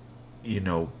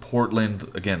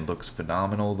 Portland, again, looks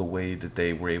phenomenal the way that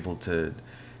they were able to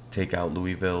take out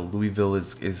Louisville. Louisville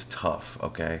is tough,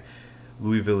 okay?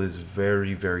 Louisville is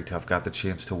very, very tough. Got the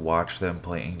chance to watch them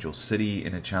play Angel City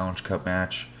in a Challenge Cup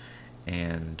match,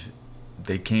 and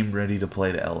they came ready to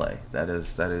play to LA. That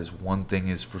is one thing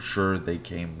is for sure. They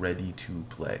came ready to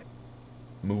play.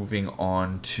 Moving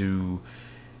on to,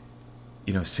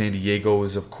 San Diego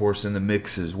is, of course, in the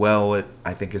mix as well.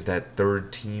 I think is that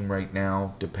 3rd team right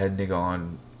now, depending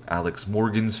on Alex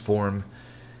Morgan's form.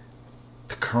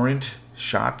 The current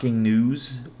shocking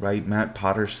news, right? Matt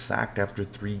Potter sacked after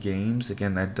 3 games.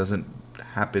 Again, that doesn't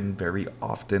happen very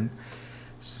often.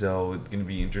 So it's going to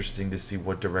be interesting to see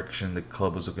what direction the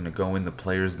club was going to go in. The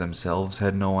players themselves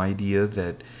had no idea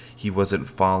that he wasn't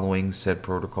following said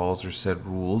protocols or said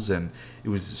rules, and it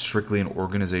was strictly an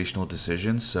organizational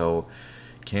decision. So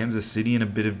Kansas City in a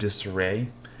bit of disarray.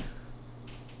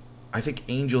 I think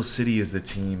Angel City is the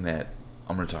team that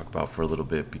I'm going to talk about for a little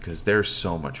bit, because they're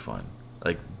so much fun.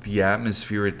 Like, the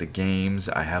atmosphere at the games,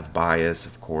 I have bias,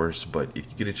 of course, but if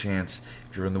you get a chance,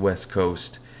 if you're on the West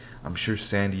Coast, I'm sure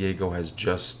San Diego has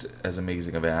just as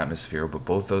amazing of an atmosphere, but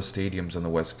both those stadiums on the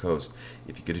West Coast,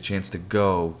 if you get a chance to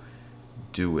go,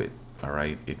 do it, all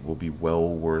right? It will be well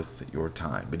worth your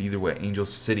time. But either way, Angel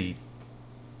City,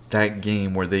 that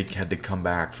game where they had to come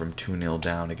back from 2-0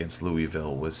 down against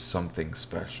Louisville was something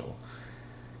special,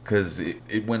 because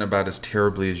it went about as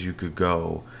terribly as you could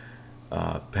go.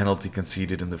 Penalty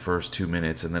conceded in the first 2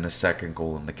 minutes, and then a second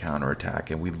goal in the counterattack,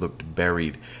 and we looked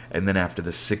buried. And then after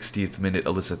the 60th minute,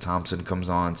 Alyssa Thompson comes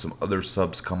on, some other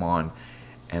subs come on,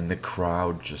 and the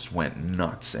crowd just went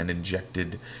nuts and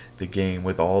injected the game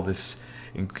with all this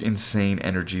insane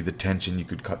energy, the tension you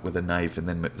could cut with a knife. And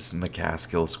then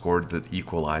McCaskill scored the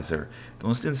equalizer, the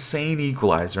most insane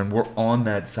equalizer, and we're on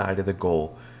that side of the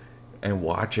goal, and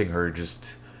watching her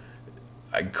just...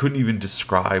 I couldn't even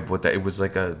describe what that... It was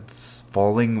like a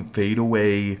falling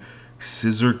fadeaway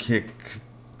scissor kick.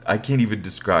 I can't even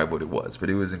describe what it was, but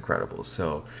it was incredible.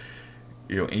 So,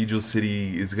 Angel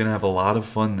City is going to have a lot of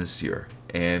fun this year.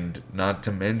 And not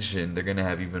to mention, they're going to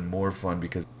have even more fun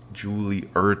because Julie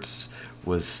Ertz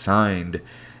was signed.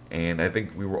 And I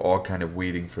think we were all kind of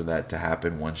waiting for that to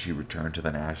happen once she returned to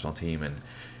the national team. And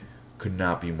could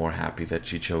not be more happy that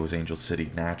she chose Angel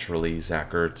City. Naturally,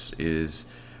 Zach Ertz is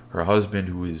her husband,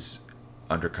 who is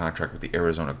under contract with the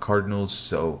Arizona Cardinals.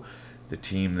 So the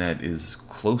team that is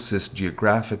closest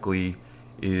geographically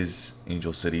is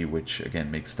Angel City, which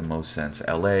again makes the most sense.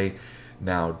 LA.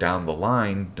 Now down the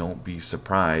line, don't be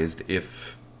surprised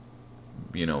if,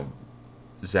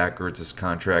 Zach Ertz's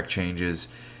contract changes.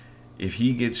 If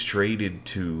he gets traded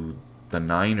to the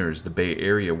Niners, the Bay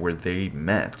Area where they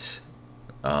met,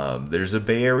 there's a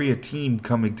Bay Area team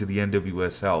coming to the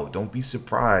NWSL. Don't be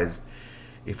surprised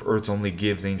if Ertz only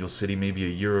gives Angel City maybe a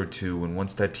year or two, and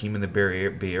once that team in the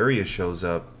Bay Area shows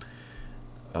up,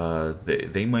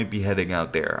 they might be heading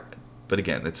out there. But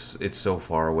again, it's so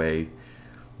far away.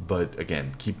 But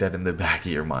again, keep that in the back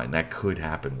of your mind. That could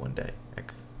happen one day.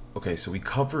 Okay, so we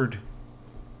covered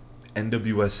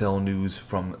NWSL news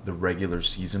from the regular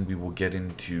season. We will get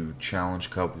into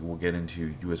Challenge Cup. We will get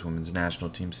into U.S. Women's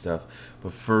National Team stuff.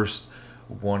 But first,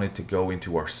 wanted to go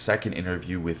into our second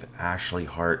interview with Ashley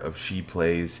Hart of She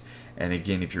Plays. And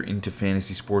again, if you're into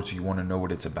fantasy sports or you want to know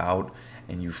what it's about,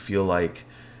 and you feel like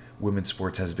women's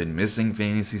sports has been missing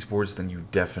fantasy sports, then you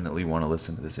definitely want to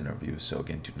listen to this interview. So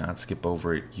again, do not skip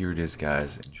over it. Here it is,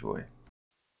 guys. Enjoy.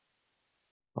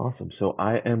 Awesome. So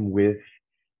I am with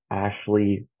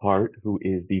Ashley Hart, who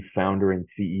is the founder and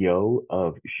CEO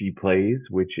of She Plays,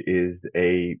 which is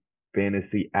a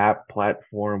fantasy app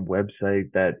platform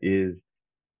website that is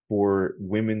for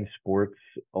women's sports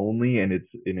only, and it's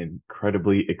an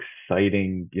incredibly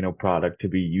exciting, product to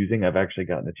be using. I've actually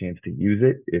gotten a chance to use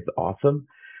it. It's awesome.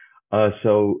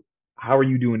 So how are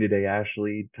you doing today,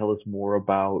 Ashley? Tell us more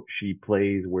about She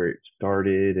Plays, where it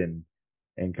started, and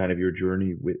kind of your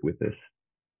journey with this.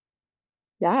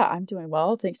 Yeah, I'm doing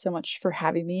well. Thanks so much for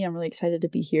having me. I'm really excited to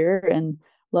be here and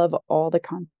love all the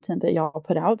content that y'all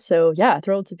put out. So yeah,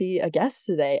 thrilled to be a guest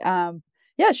today.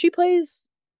 Yeah, She Plays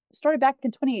started back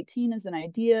in 2018 as an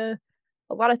idea.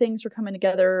 A lot of things were coming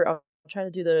together. I'll try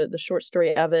to do the short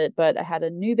story of it, but I had a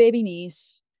new baby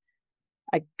niece.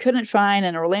 I couldn't find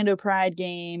an Orlando Pride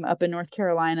game up in North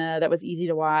Carolina that was easy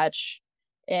to watch.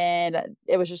 And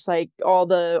it was just like all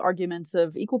the arguments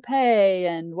of equal pay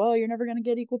and, well, you're never going to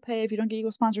get equal pay if you don't get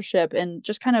equal sponsorship. And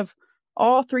just kind of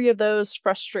all three of those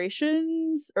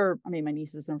frustrations, or I mean, my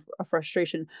niece is a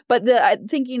frustration, but the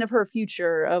thinking of her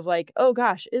future of like, oh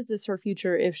gosh, is this her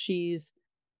future if she's,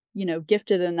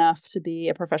 gifted enough to be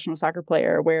a professional soccer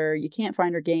player where you can't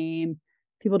find her game?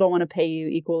 People don't want to pay you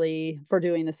equally for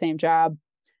doing the same job.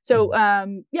 So,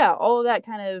 yeah, all of that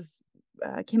kind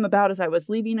of came about as I was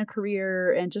leaving a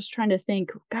career and just trying to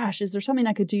think, gosh, is there something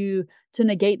I could do to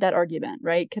negate that argument,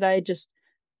 right? Could I just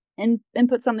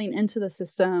input something into the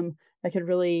system that could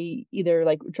really either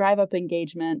like drive up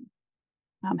engagement,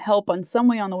 help on some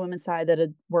way on the women's side that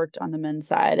had worked on the men's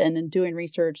side. And in doing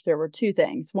research, there were two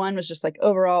things. One was just like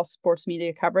overall sports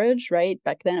media coverage, right?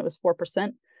 Back then it was 4%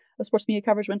 of sports media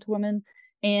coverage went to women.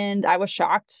 And I was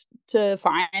shocked to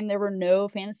find there were no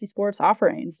fantasy sports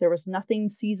offerings. There was nothing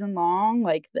season long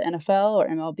like the NFL or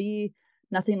MLB,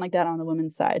 nothing like that on the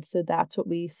women's side. So that's what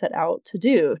we set out to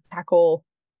do, tackle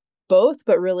both,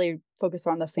 but really focus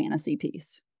on the fantasy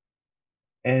piece.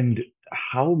 And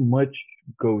how much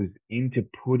goes into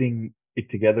putting it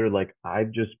together? Like,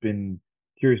 I've just been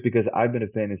curious because I've been a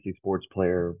fantasy sports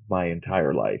player my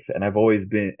entire life, and I've always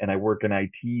been, and I work in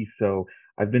IT, so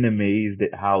I've been amazed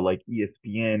at how like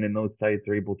ESPN and those sites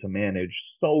are able to manage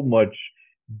so much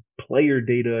player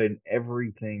data and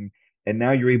everything. And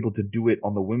now you're able to do it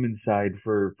on the women's side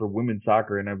for women's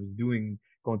soccer. And I was going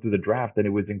through the draft, and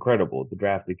it was incredible, the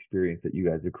draft experience that you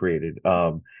guys have created.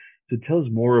 So tell us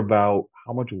more about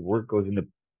how much work goes into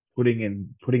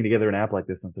putting together an app like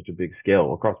this on such a big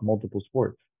scale across multiple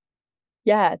sports.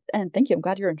 Yeah, and thank you. I'm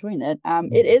glad you're enjoying it.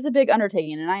 It is a big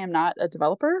undertaking, and I am not a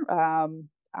developer.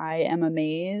 I am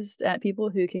amazed at people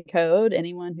who can code.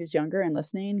 Anyone who's younger and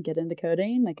listening, get into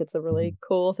coding. Like it's a really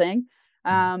cool thing.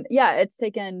 Yeah, it's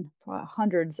taken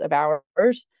hundreds of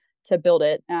hours to build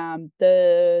it.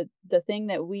 The thing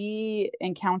that we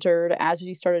encountered as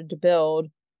we started to build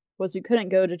was we couldn't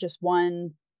go to just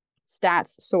one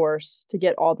stats source to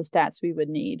get all the stats we would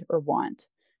need or want.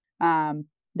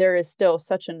 There is still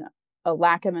such a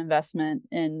lack of investment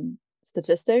in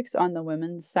statistics on the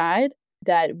women's side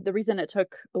that the reason it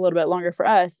took a little bit longer for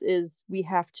us is we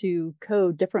have to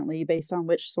code differently based on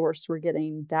which source we're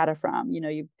getting data from.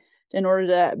 In order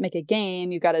to make a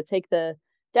game, you've got to take the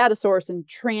data source and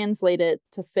translate it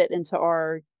to fit into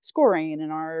our scoring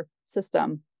and our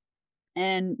system.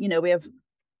 And,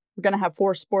 we're going to have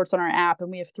 4 sports on our app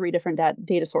and we have 3 different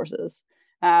data sources.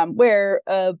 Where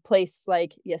a place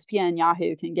like ESPN,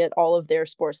 Yahoo can get all of their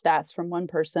sports stats from one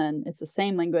person. It's the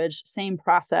same language, same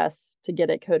process to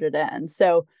get it coded in.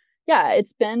 So yeah,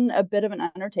 it's been a bit of an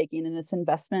undertaking and it's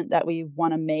investment that we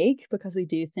want to make because we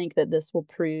do think that this will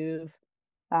prove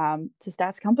to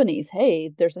stats companies,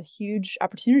 hey, there's a huge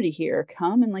opportunity here.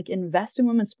 Come and like invest in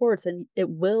women's sports and it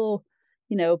will,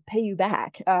 pay you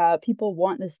back. People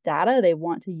want this data. They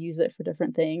want to use it for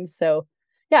different things. So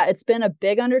yeah, it's been a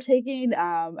big undertaking.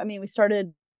 We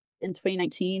started in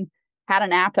 2019, had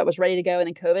an app that was ready to go, and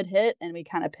then COVID hit, and we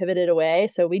kind of pivoted away.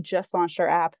 So we just launched our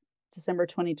app December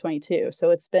 2022. So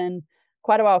it's been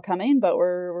quite a while coming, but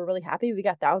we're really happy. We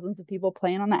got thousands of people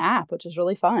playing on the app, which is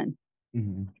really fun.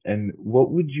 And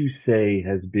what would you say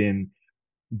has been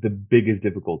the biggest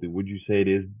difficulty? Would you say it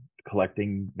is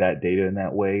collecting that data in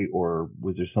that way, or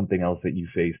was there something else that you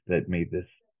faced that made this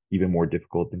even more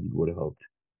difficult than you would have hoped?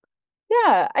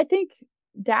 Yeah, I think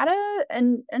data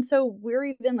and so we're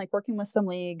even like working with some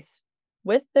leagues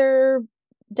with their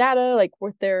data, like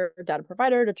with their data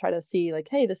provider to try to see like,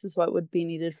 hey, this is what would be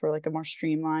needed for like a more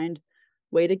streamlined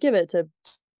way to give it to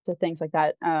things like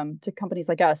that, to companies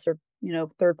like us or,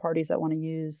 third parties that want to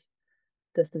use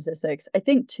the statistics. I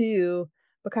think too,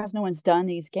 because no one's done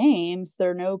these games,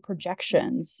 there are no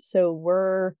projections. So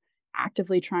we're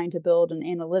actively trying to build an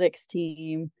analytics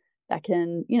team that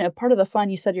can, part of the fun,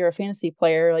 you said you're a fantasy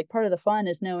player, like part of the fun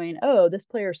is knowing, oh, this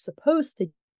player is supposed to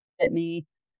get me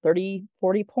 30,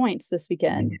 40 points this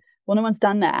weekend. Well, no one's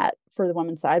done that for the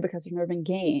women's side because there's never been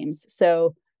games.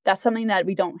 So that's something that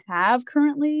we don't have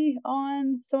currently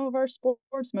on some of our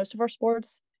sports, most of our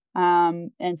sports.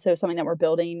 And so something that we're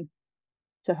building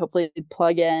to hopefully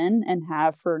plug in and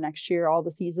have for next year, all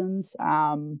the seasons.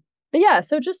 But yeah,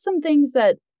 so just some things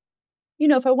that,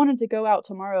 if I wanted to go out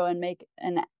tomorrow and make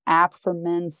an app for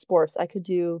men's sports, I could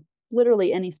do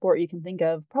literally any sport you can think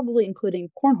of, probably including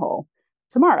cornhole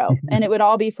tomorrow. And it would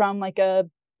all be from like a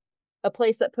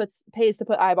place that pays to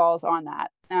put eyeballs on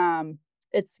that.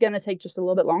 It's going to take just a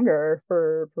little bit longer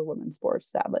for women's sports,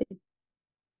 sadly.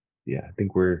 Yeah, I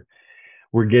think we're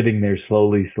getting there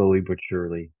slowly, but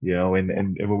surely,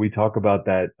 and when we talk about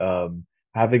that,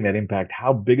 having that impact,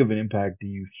 how big of an impact do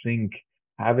you think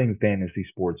having fantasy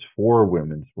sports for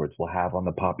women's sports will have on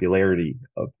the popularity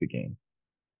of the game?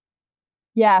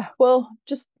 Yeah, well,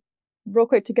 just real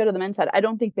quick to go to the men's side, I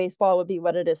don't think baseball would be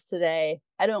what it is today.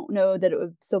 I don't know that it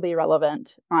would still be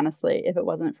relevant, honestly, if it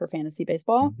wasn't for fantasy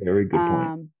baseball. Very good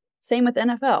point. Same with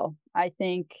NFL. I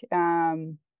think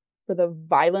for the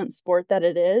violent sport that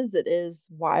it is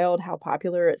wild how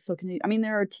popular it still can be. I mean,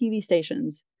 there are TV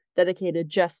stations dedicated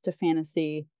just to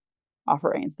fantasy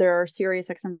offerings. There are Sirius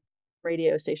XM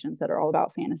radio stations that are all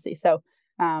about fantasy. So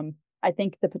I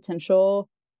think the potential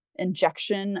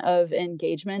injection of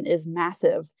engagement is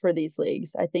massive for these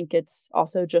leagues. I think it's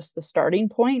also just the starting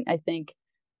point. I think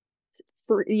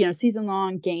for season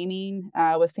long gaming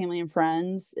with family and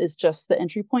friends is just the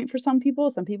entry point for some people.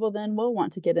 Some people then will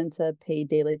want to get into paid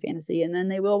daily fantasy, and then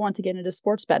they will want to get into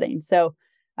sports betting. So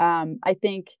I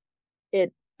think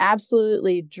it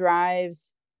absolutely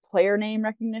drives player name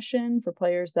recognition for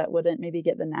players that wouldn't maybe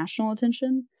get the national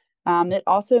attention. It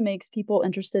also makes people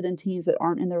interested in teams that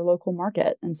aren't in their local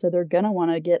market. And so they're going to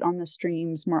want to get on the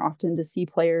streams more often to see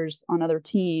players on other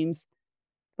teams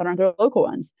that aren't their local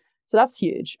ones. So that's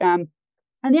huge.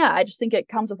 And yeah, I just think it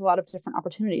comes with a lot of different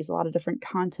opportunities, a lot of different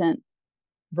content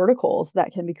verticals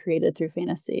that can be created through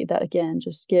fantasy that, again,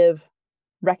 just give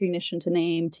recognition to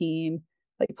name, team,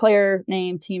 like player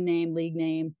name, team name, league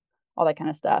name, all that kind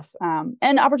of stuff.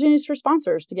 And opportunities for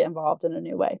sponsors to get involved in a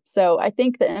new way. So I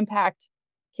think the impact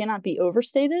cannot be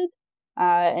overstated.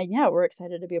 And yeah, we're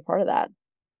excited to be a part of that.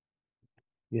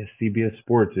 Yes, CBS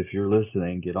Sports, if you're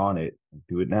listening, get on it.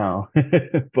 Do it now.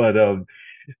 But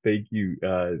thank you.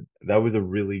 That was a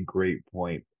really great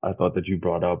point. I thought that you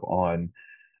brought up on,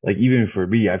 like, even for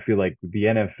me, I feel like the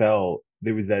NFL,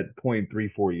 there was that point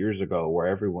 3-4 years ago where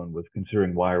everyone was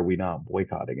considering, why are we not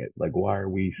boycotting it? Like, why are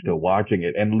we still watching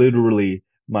it? And literally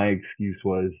my excuse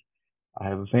was, I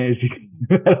have a fantasy team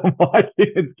that I'm watching.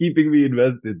 It's keeping me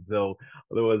invested. So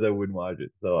otherwise I wouldn't watch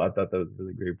it. So I thought that was a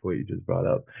really great point you just brought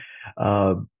up.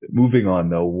 Moving on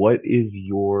though, what is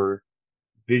your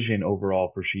vision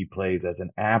overall for She Plays as an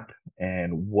app,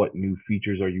 and what new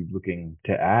features are you looking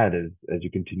to add as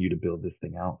you continue to build this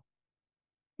thing out?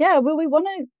 Yeah, well, we want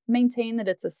to maintain that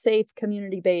it's a safe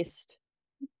community-based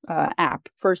app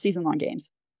for season-long games.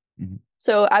 Mm-hmm.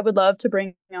 So I would love to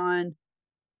bring on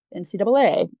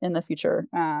NCAA in the future,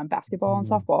 basketball and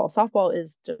softball. Softball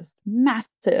is just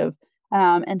massive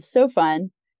and so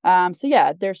fun. So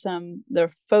yeah, there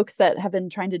are folks that have been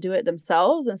trying to do it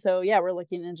themselves. And so, yeah, we're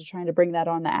looking into trying to bring that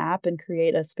on the app and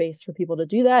create a space for people to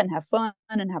do that and have fun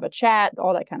and have a chat,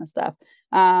 all that kind of stuff.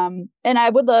 And I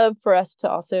would love for us to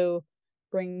also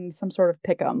bring some sort of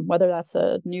pick 'em, whether that's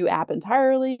a new app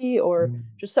entirely or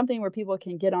just something where people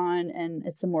can get on and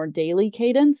it's a more daily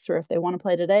cadence, or if they want to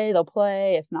play today, they'll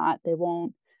play. If not, they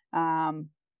won't.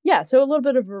 Yeah, so a little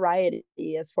bit of variety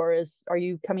as far as, are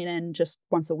you coming in just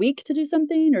once a week to do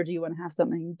something, or do you want to have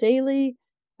something daily?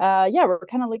 Yeah, we're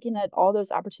kind of looking at all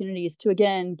those opportunities to,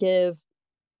 again,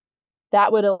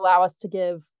 that would allow us to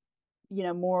give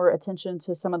more attention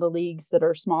to some of the leagues that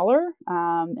are smaller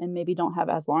and maybe don't have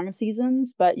as long of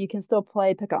seasons, but you can still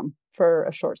play pick 'em for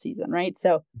a short season, right?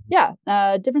 So yeah,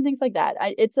 different things like that.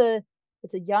 It's a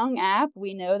young app.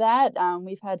 We know that.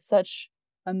 We've had such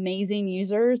amazing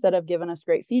users that have given us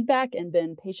great feedback and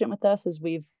been patient with us as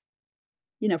we've,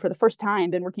 for the first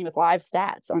time, been working with live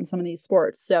stats on some of these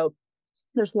sports. So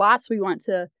there's lots we want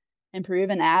to improve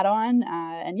and add on.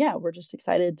 And yeah, we're just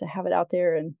excited to have it out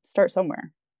there and start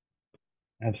somewhere.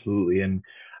 Absolutely. And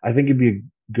I think it'd be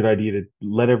a good idea to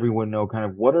let everyone know kind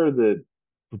of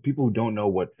for people who don't know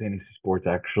what fantasy sports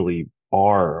actually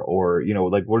are, or,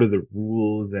 like, what are the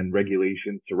rules and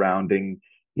regulations surrounding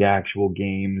the actual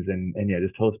games, and yeah,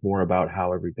 just tell us more about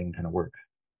how everything kind of works.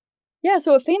 Yeah.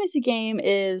 So a fantasy game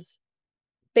is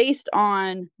based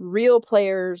on real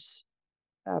players'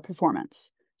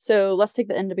 performance. So let's take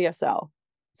the NWSL.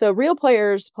 So real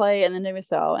players play in the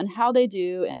NWSL, and how they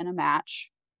do in a match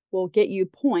will get you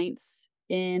points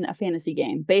in a fantasy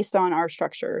game based on our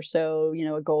structure. So,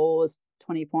 a goal is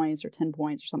 20 points or 10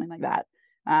 points or something like that.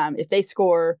 If they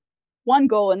score one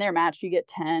goal in their match, you get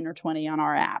 10 or 20 on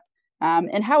our app.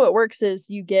 And how it works is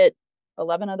you get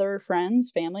 11 other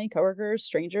friends, family, coworkers,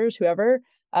 strangers, whoever,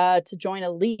 to join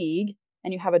a league.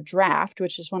 And you have a draft,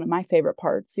 which is one of my favorite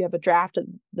parts. You have a draft at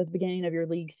the beginning of your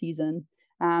league season,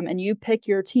 and you pick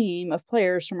your team of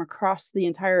players from across the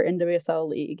entire NWSL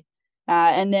league.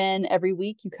 And then every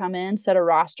week you come in, set a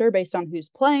roster based on who's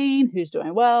playing, who's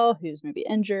doing well, who's maybe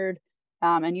injured,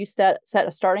 and you set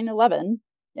a starting 11,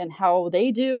 and how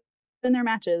they do in their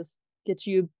matches gets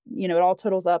you, it all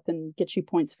totals up and gets you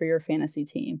points for your fantasy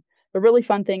team. The really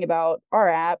fun thing about our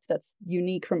app that's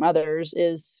unique from others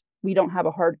is we don't have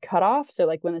a hard cutoff. So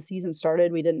like when the season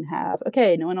started, we didn't have,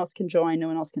 okay, no one else can join, no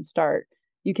one else can start.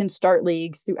 You can start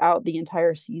leagues throughout the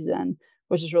entire season,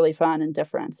 which is really fun and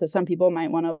different. So some people might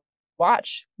want to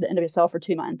watch the NWSL for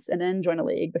 2 months and then join a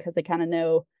league because they kind of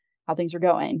know how things are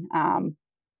going.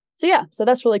 So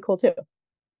that's really cool too.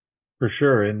 For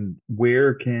sure. And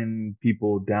where can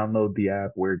people download the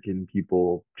app? Where can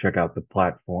people check out the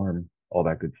platform? All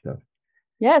that good stuff.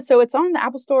 Yeah, so it's on the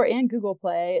Apple Store and Google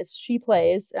Play. It's She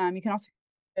Plays. You can also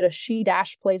go to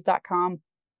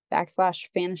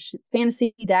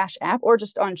she-plays.com/fantasy-app, or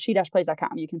just on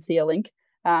she-plays.com. You can see a link.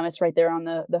 It's right there on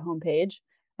the homepage.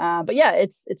 But yeah,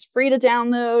 it's free to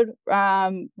download.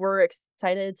 We're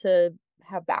excited to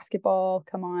have basketball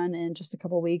come on in just a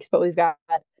couple of weeks, but we've got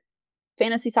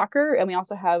fantasy soccer, and we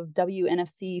also have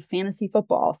WNFC fantasy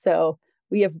football. So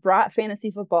we have brought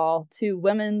fantasy football to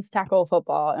women's tackle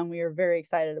football, and we are very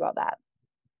excited about that.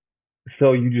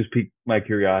 So you just piqued my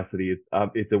curiosity.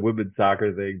 It's a women's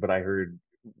soccer thing, but I heard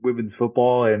women's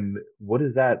football, and what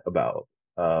is that about?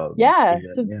 So Yeah.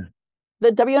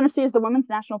 the WNFC is the Women's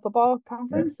National Football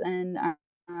Conference, and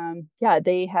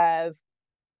they have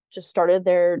just started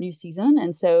their new season,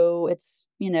 and so it's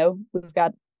we've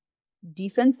got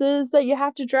defenses that you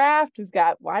have to draft. We've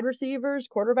got wide receivers,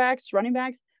 quarterbacks, running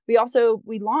backs. We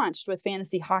launched with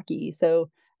fantasy hockey, so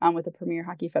with the Premier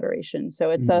Hockey Federation. So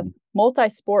it's a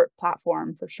multi-sport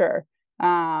platform for sure.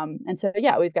 And so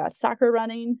we've got soccer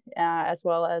running as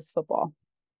well as football.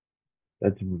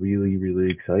 That's really,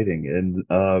 really exciting. And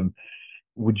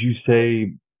would you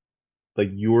say like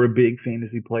you're a big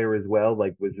fantasy player as well?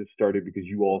 Like, was this started because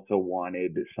you also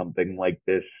wanted something like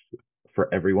this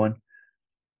for everyone?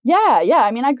 Yeah.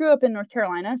 I mean, I grew up in North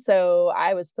Carolina, so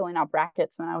I was filling out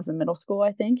brackets when I was in middle school,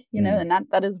 I think, and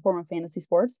that is a form of fantasy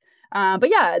sports. But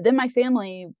yeah, then my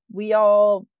family, we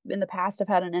all in the past have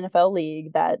had an NFL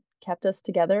league that kept us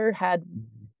together, had,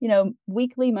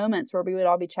 weekly moments where we would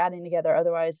all be chatting together,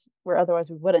 otherwise we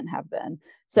wouldn't have been.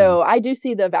 So I do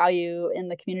see the value in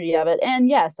the community of it. And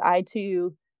yes, I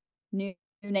too knew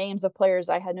names of players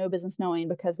I had no business knowing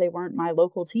because they weren't my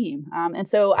local team. And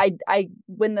so I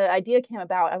when the idea came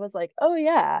about, I was like, oh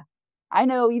yeah, I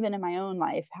know even in my own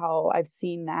life how I've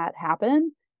seen that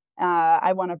happen.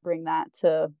 I want to bring that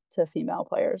to female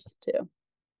players too.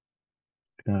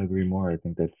 Cannot agree more. I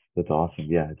think that's awesome.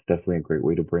 Yeah, it's definitely a great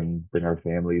way to bring our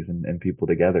families and people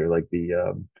together. Like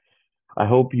I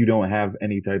hope you don't have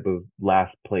any type of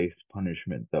last place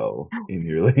punishment though in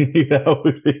your league.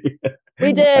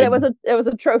 We did. It was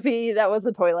a trophy that was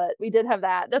a toilet. We did have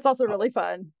that. That's also really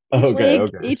fun.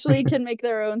 Each league can make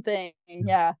their own thing.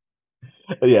 Yeah.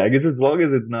 Yeah, I guess as long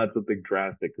as it's not something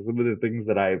drastic. Because some of the things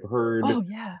that I've heard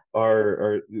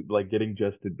are like getting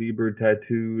Justin Bieber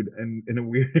tattooed and in a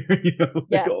weird,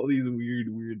 like all these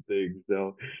weird things.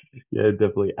 So yeah, it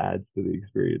definitely adds to the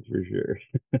experience for sure.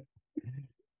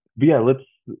 But yeah, let's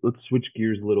switch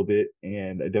gears a little bit,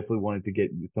 and I definitely wanted to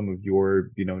get some of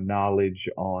your knowledge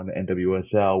on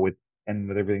NWSL with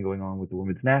everything going on with the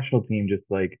women's national team. Just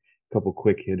like a couple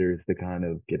quick hitters to kind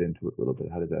of get into it a little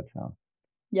bit. How does that sound?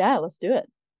 Yeah, let's do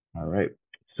it. All right.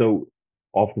 So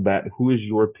off the bat, who is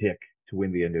your pick to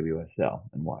win the NWSL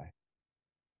and why?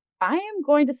 I am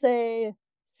going to say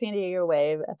San Diego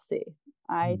Wave FC.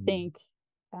 I think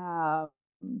they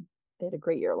had a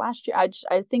great year last year. I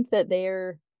think that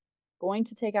they're going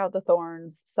to take out the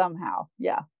Thorns somehow.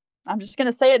 Yeah. I'm just going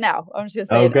to say it now. I'm just going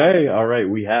to say it. Okay. All right.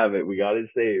 We have it. We got it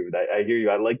saved. I hear you.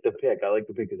 I like the pick.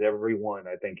 Because everyone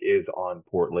I think is on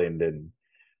Portland and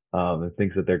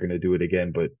thinks that they're going to do it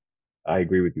again. But I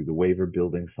agree with you. The Wave are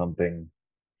building something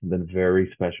very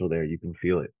special there. You can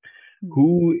feel it.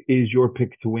 Who is your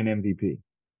pick to win MVP?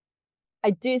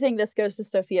 I do think this goes to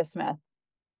Sophia Smith.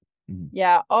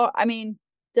 Yeah. Oh, I mean,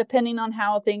 depending on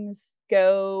how things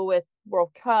go with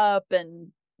World Cup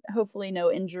and hopefully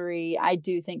no injury, I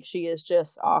do think she is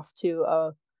just off to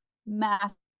a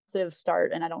massive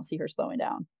start, and I don't see her slowing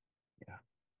down. Yeah,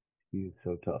 she's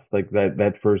so tough. Like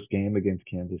that first game against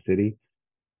Kansas City,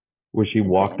 where she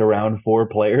walked Insane. around four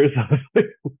players. I was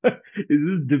like, is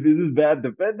this bad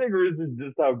defending or is this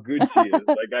just how good she is?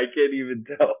 Like I can't even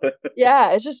tell.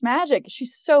 Yeah, it's just magic.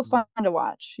 She's so fun to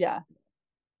watch. Yeah.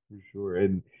 For sure.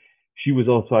 And she was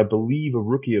also, I believe, a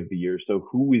rookie of the year. So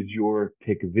who is your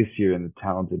pick this year in the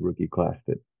talented rookie class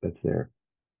that's there?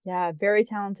 Yeah, very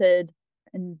talented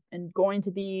and going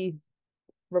to be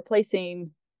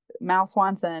replacing Mal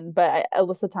Swanson, but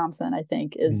Alyssa Thompson, I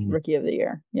think, is Mhm. rookie of the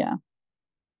year. Yeah.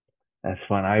 That's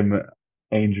fun. I'm an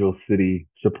Angel City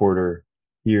supporter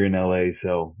here in LA,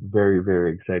 so very,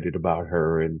 very excited about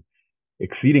her and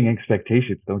exceeding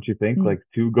expectations, don't you think? Mm, Like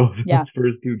 2 goals in yeah. those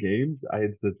first 2 games. I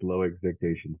had such low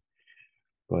expectations.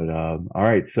 But all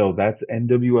right, so that's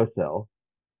NWSL.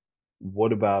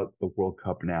 What about the World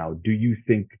Cup now? Do you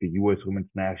think the U.S. women's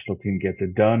national team gets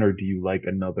it done, or do you like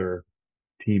another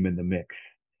team in the mix?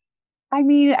 I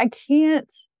mean, I can't.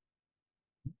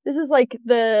 This is like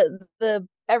the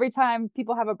every time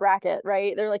people have a bracket,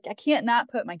 right? They're like, I can't not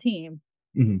put my team.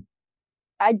 Mhm.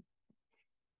 I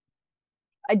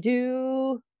I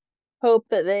do hope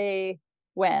that they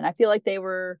win. I feel like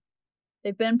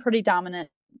they've been pretty dominant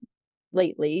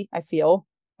lately, I feel.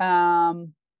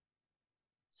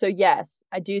 So yes,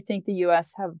 I do think the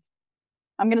US have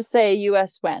I'm going to say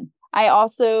US win. I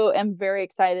also am very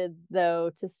excited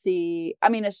though to see I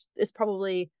mean it's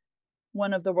probably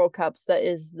one of the World Cups that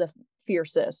is the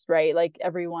fiercest, right? Like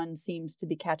everyone seems to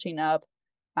be catching up.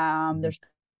 Mhm. There's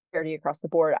parity across the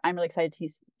board. I'm really excited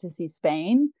to see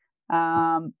Spain.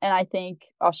 And I think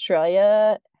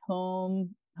Australia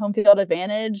home field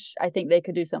advantage. I think they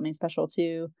could do something special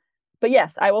too. But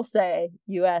yes, I will say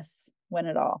US win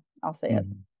it all. I'll say it.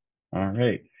 Mhm. All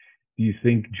right. Do you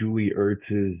think Julie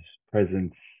Ertz's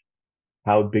presence,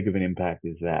 how big of an impact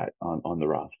is that on the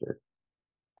roster?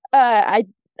 I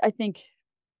think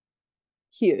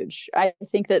huge. I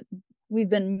think that we've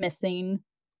been missing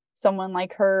someone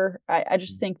like her. I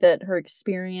just think that her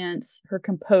experience, her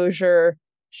composure,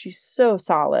 she's so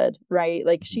solid, right?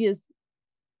 Like Mhm. she is,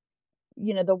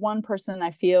 the one person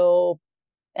I feel,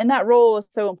 and that role is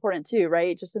so important too,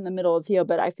 right? Just in the middle of the field.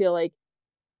 But I feel like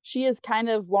she is kind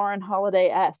of Lauren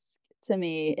Holiday-esque to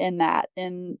me in that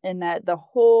the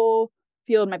whole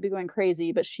field might be going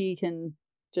crazy, but she can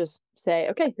just say,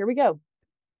 okay, here we go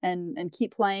and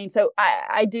keep playing. So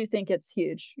I do think it's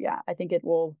huge. Yeah, I think it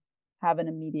will have an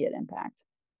immediate impact.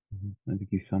 I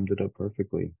think you summed it up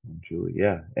perfectly, Julie.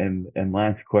 Yeah. And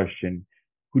last question,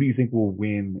 who do you think will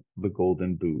win the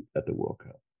Golden Boot at the World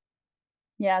Cup?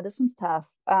 Yeah, this one's tough.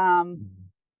 Mhm.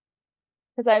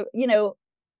 Because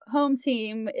home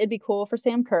team, it'd be cool for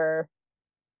Sam Kerr.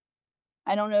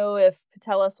 I don't know if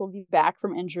Patelis will be back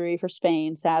from injury for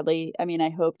Spain, sadly. I mean, I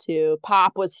hope to.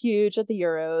 Pop was huge at the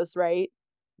Euros, right?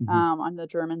 Mhm. On the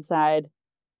German side.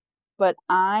 But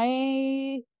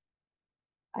I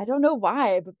don't know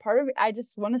why, but part of it, I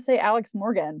just want to say Alex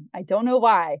Morgan. I don't know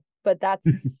why, but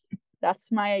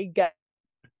that's my gut.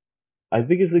 I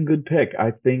think it's a good pick.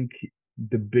 I think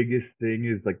the biggest thing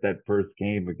is like that first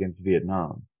game against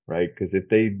Vietnam, right? Because if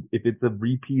it's a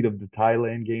repeat of the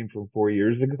Thailand game from 4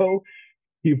 years ago,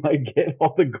 he might get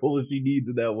all the goals he needs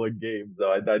in that one game.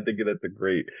 So I think that's a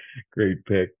great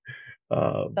pick.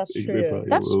 That's They true. probably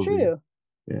That's will be. true.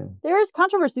 Yeah. There is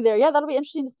controversy there. Yeah, that'll be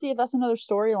interesting to see if that's another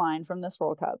storyline from this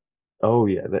World Cup. Oh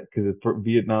yeah, that because it's for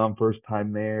Vietnam, first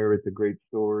time there. It's a great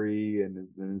story, and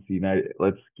then it's the United.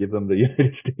 Let's give them the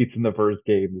United States in the first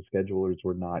game. The schedulers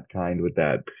were not kind with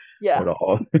that Yeah. at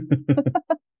all.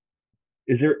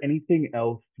 Is there anything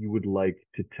else you would like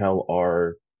to tell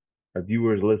our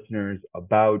viewers, listeners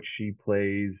about She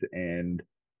Plays and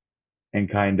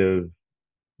kind of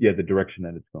yeah the direction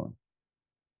that it's going?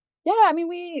 Yeah, I mean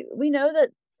we know that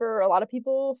for a lot of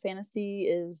people fantasy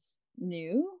is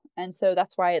new, and so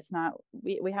that's why it's not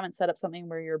we haven't set up something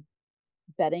where you're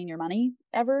betting your money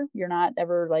ever. You're not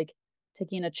ever like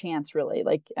taking a chance really.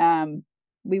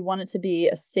 We want it to be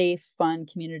a safe, fun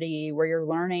community where you're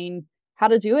learning how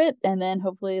to do it and then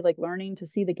hopefully like learning to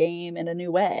see the game in a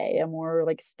new way, a more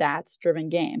like stats driven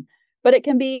game. But it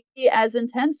can be as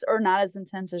intense or not as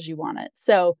intense as you want it.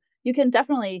 So you can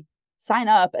definitely sign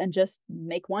up and just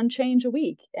make one change a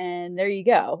week and there you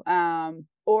go.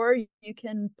 Or you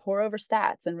can pour over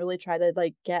stats and really try to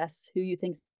like guess who you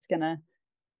think is gonna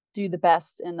do the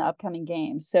best in the upcoming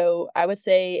games. So I would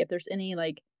say if there's any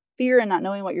like fear and not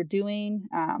knowing what you're doing,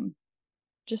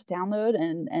 just download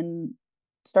and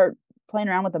start playing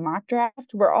around with the mock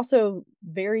draft. We're also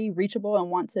very reachable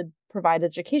and want to provide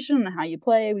education on how you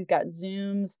play. We've got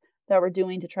Zooms that we're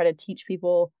doing to try to teach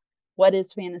people what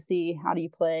is fantasy, how do you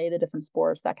play the different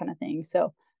sports, that kind of thing.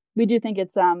 So we do think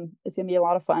it's gonna be a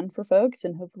lot of fun for folks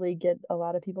and hopefully get a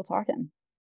lot of people talking.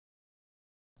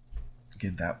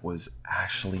 Again, that was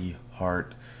Ashley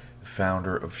Hart,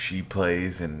 founder of She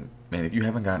Plays. And man, if you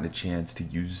haven't gotten a chance to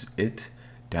use it,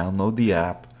 download the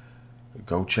app,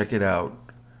 go check it out.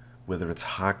 Whether it's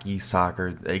hockey,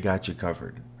 soccer, they got you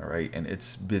covered. All right. And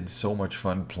it's been so much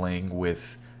fun playing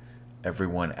with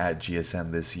everyone at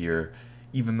GSM this year.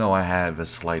 Even though I have a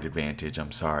slight advantage,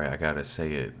 I'm sorry, I gotta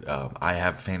say it. I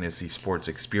have fantasy sports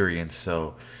experience,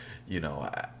 so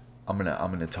I'm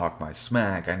gonna talk my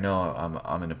smack. I know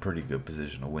I'm in a pretty good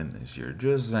position to win this year.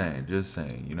 Just saying.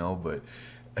 But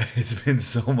it's been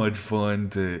so much fun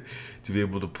to be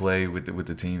able to play with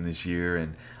the team this year,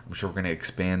 and I'm sure we're gonna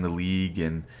expand the league.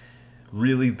 And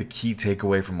really, the key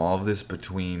takeaway from all of this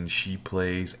between She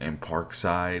Plays and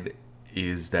Parkside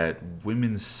is that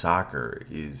women's soccer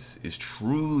is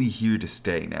truly here to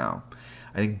stay now.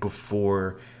 I think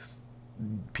before,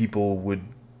 people would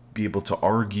be able to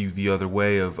argue the other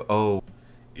way of, oh,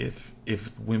 if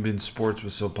women's sports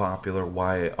was so popular,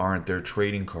 why aren't there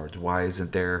trading cards? Why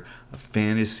isn't there a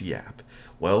fantasy app?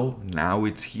 Well, now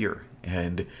it's here,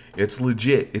 and it's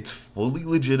legit. It's fully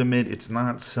legitimate. It's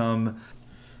not some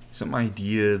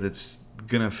idea that's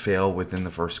gonna fail within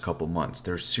the first couple months.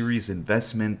 There's serious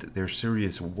investment, there's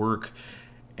serious work,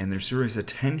 and there's serious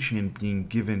attention being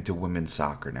given to women's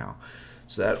soccer now.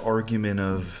 So that argument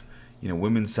of,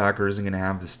 women's soccer isn't gonna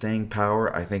have the staying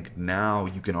power, I think now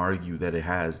you can argue that it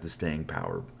has the staying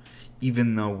power.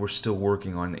 Even though we're still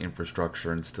working on the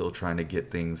infrastructure and still trying to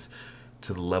get things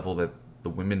to the level that the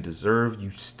women deserve,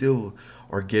 you still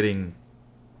are getting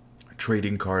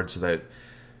trading cards so that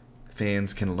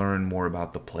fans can learn more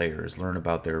about the players, learn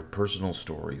about their personal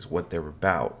stories, what they're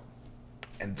about.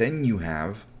 And then you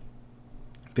have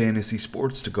fantasy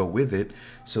sports to go with it,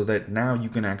 so that now you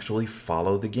can actually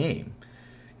follow the game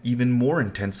even more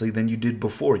intensely than you did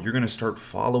before. You're going to start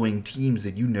following teams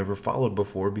that you never followed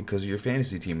before because of your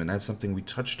fantasy team, and that's something we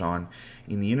touched on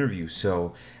in the interview.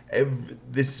 So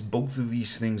both of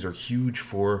these things are huge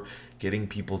for getting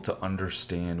people to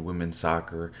understand women's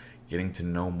soccer, getting to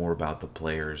know more about the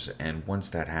players. And once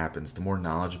that happens, the more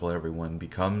knowledgeable everyone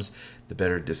becomes, the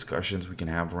better discussions we can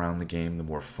have around the game, the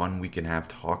more fun we can have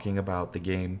talking about the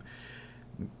game,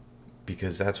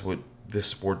 because that's what this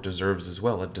sport deserves as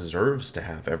well. It deserves to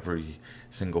have every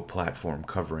single platform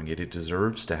covering it. It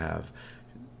deserves to have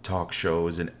talk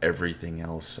shows and everything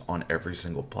else on every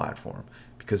single platform,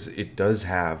 because it does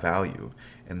have value.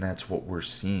 And that's what we're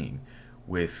seeing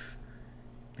with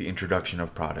the introduction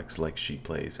of products like She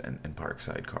Plays and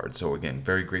Parkside Cards. So again,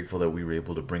 very grateful that we were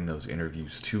able to bring those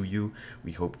interviews to you.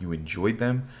 We hope you enjoyed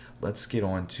them. Let's get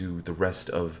on to the rest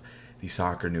of the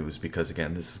soccer news, because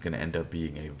again, this is going to end up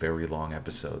being a very long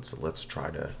episode. So let's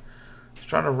try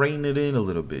to rein it in a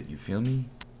little bit. You feel me?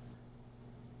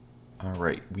 All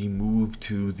right, we move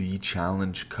to the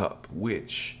Challenge Cup,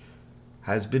 which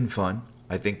has been fun.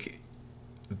 I think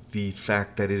the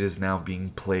fact that it is now being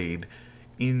played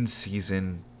in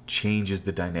season changes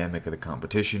the dynamic of the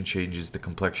competition, changes the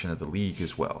complexion of the league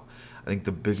as well. I think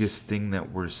the biggest thing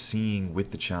that we're seeing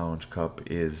with the Challenge Cup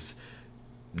is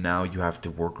now you have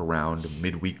to work around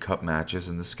midweek cup matches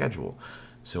in the schedule.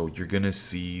 So you're going to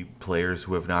see players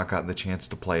who have not gotten the chance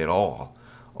to play at all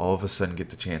of a sudden get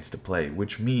the chance to play,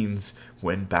 which means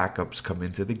when backups come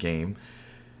into the game,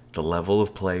 the level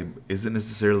of play isn't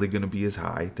necessarily going to be as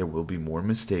high. There will be more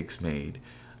mistakes made,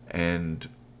 and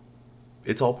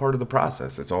it's all part of the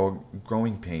process. It's all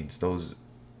growing pains. Those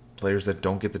players that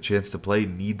don't get the chance to play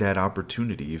need that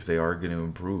opportunity if they are going to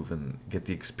improve and get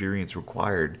the experience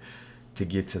required to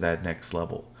get to that next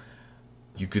level.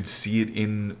 You could see it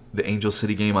in the Angel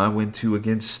City game I went to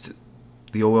against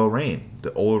the OL Reign.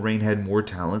 The OL Reign had more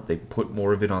talent. They put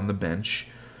more of it on the bench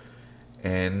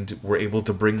and were able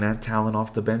to bring that talent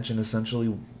off the bench and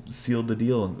essentially sealed the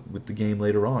deal with the game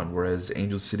later on. Whereas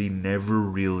Angel City were never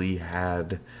really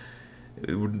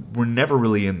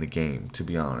in the game, to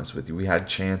be honest with you. We had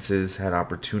chances, had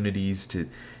opportunities to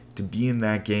be in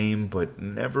that game, but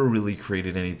never really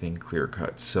created anything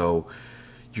clear-cut. So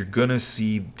you're going to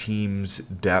see teams'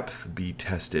 depth be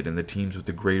tested, and the teams with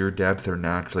the greater depth are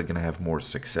naturally going to have more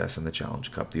success in the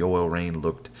Challenge Cup. The OL Reign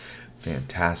looked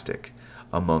fantastic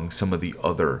among some of the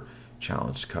other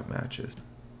Challenge Cup matches.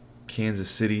 Kansas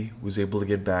City was able to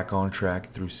get back on track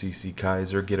through CC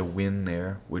Kaiser, get a win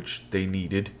there, which they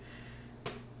needed.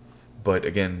 But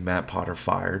again, Matt Potter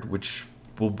fired, which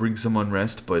will bring some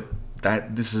unrest, but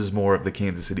this is more of the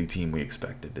Kansas City team we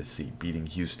expected to see, beating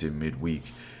Houston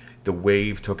midweek. The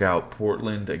Wave took out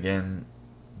Portland. Again,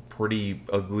 pretty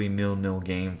ugly 0-0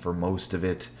 game for most of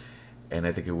it, and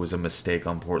I think it was a mistake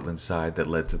on Portland's side that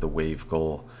led to the Wave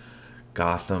goal.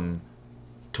 Gotham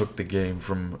took the game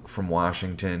from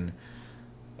Washington.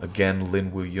 Again,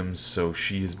 Lynn Williams, so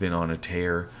she has been on a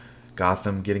tear.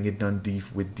 Gotham getting it done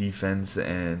with defense,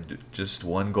 and just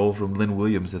one goal from Lynn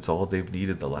Williams. That's all they've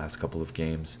needed the last couple of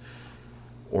games.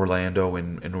 Orlando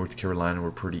and North Carolina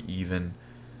were pretty even.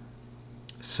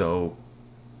 So,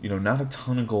 not a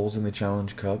ton of goals in the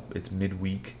Challenge Cup. It's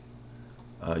midweek.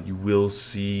 You will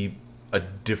see a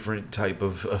different type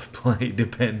of play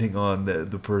depending on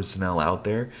the personnel out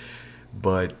there.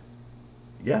 But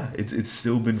yeah, it's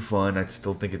still been fun. I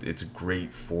still think it's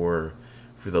great for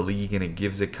the league, and it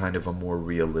gives it kind of a more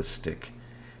realistic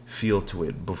feel to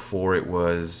it. Before, it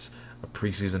was a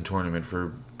preseason tournament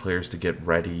for players to get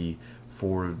ready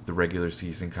for the regular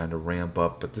season, kind of ramp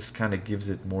up, but this kind of gives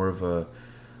it more of a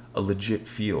legit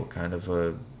feel, kind of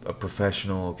a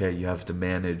professional. Okay, you have to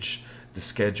manage the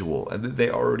schedule, and they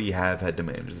already have had to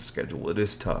manage the schedule. It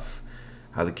is tough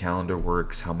how the calendar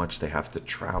works, how much they have to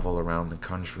travel around the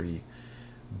country,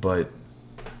 but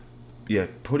yeah,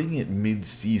 putting it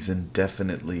mid-season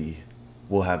definitely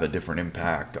will have a different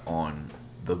impact on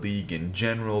the league in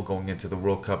general. Going into the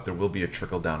World Cup, there will be a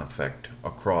trickle-down effect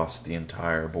across the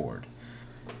entire board.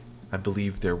 I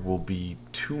believe there will be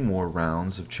 2 more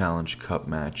rounds of Challenge Cup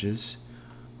matches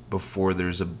before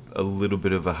there's a little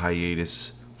bit of a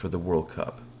hiatus for the World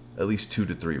Cup. At least 2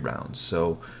 to 3 rounds.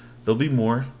 So there'll be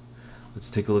more. Let's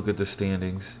take a look at the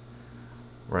standings.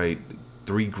 Right,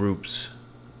 3 groups,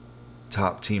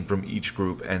 top team from each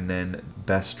group, and then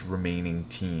best remaining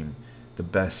team. The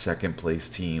best second place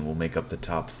team will make up the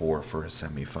top 4 for a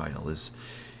semifinal.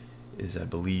 Is I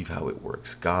believe how it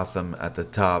works. Gotham at the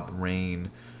top, Reign,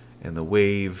 and the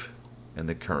Wave, and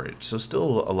the Courage. So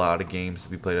still a lot of games to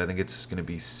be played. I think it's going to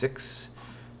be 6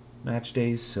 match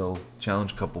days, so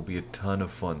Challenge Cup will be a ton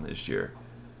of fun this year.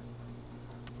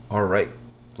 All right,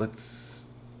 let's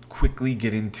quickly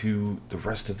get into the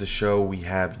rest of the show. We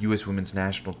have U.S. Women's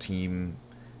National Team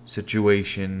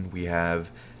situation, we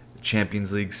have the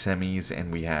Champions League semis,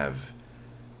 and we have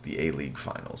the A-League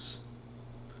finals.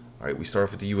 All right, we start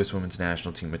off with the U.S. Women's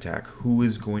National Team attack. Who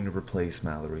is going to replace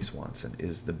Mallory Swanson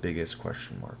is the biggest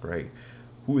question mark, right?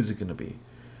 Who is it going to be?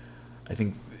 I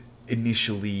think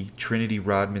initially Trinity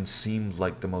Rodman seemed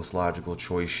like the most logical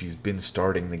choice. She's been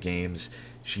starting the games.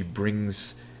 She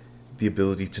brings the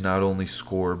ability to not only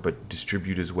score but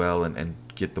distribute as well and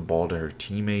get the ball to her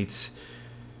teammates.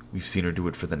 We've seen her do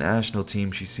it for the national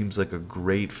team. She seems like a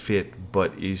great fit,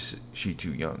 but is she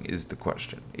too young is the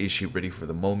question. Is she ready for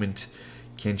the moment?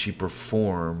 Can she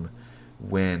perform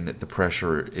when the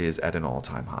pressure is at an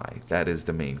all-time high? That is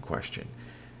the main question.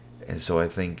 And so I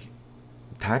think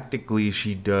tactically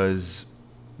she does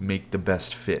make the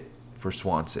best fit for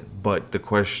Swanson. But the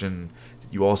question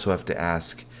that you also have to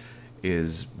ask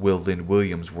is, will Lynn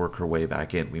Williams work her way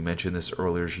back in? We mentioned this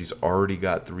earlier. She's already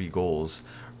got 3 goals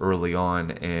early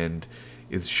on and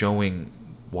is showing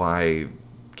why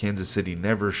Kansas City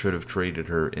never should have traded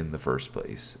her in the first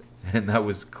place. And that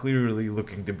was clearly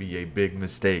looking to be a big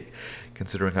mistake,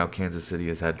 considering how Kansas City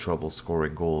has had trouble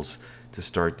scoring goals to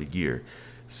start the year.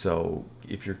 So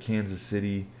if you're Kansas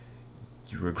City,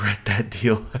 you regret that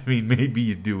deal. I mean, maybe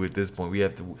you do at this point. We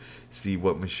have to see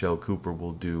what Michelle Cooper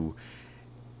will do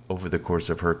over the course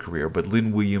of her career. But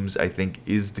Lynn Williams, I think,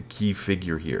 is the key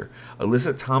figure here.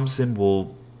 Alyssa Thompson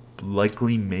will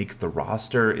likely make the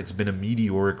roster. It's been a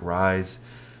meteoric rise.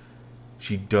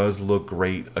 She does look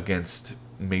great against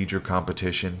major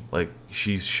competition. Like,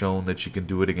 she's shown that she can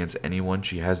do it against anyone.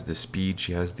 She has the speed.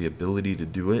 She has the ability to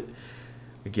do it.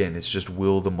 Again, it's just,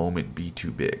 will the moment be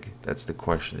too big? That's the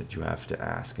question that you have to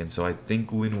ask. And so I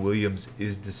think Lynn Williams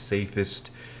is the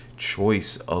safest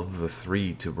choice of the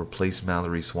 3 to replace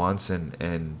Mallory Swanson,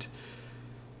 and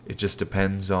it just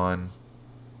depends on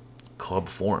club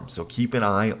form. So keep an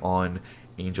eye on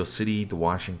Angel City, the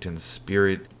Washington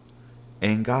Spirit,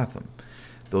 and Gotham.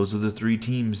 Those are the 3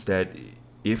 teams that,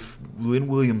 if Lynn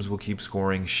Williams will keep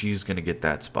scoring, she's going to get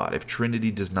that spot. If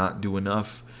Trinity does not do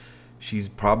enough, she's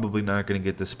probably not going to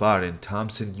get the spot. And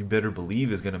Thompson, you better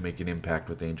believe, is going to make an impact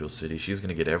with Angel City. She's going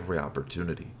to get every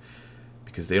opportunity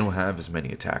because they don't have as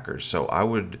many attackers. So I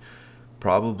would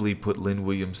probably put Lynn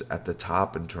Williams at the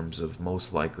top in terms of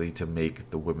most likely to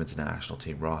make the women's national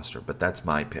team roster. But that's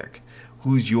my pick.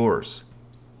 Who's yours?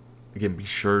 Again, be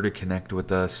sure to connect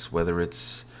with us, whether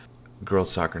it's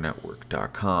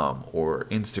girlsoccernetwork.com or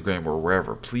Instagram or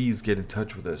wherever. Please get in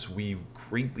touch with us. We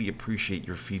greatly appreciate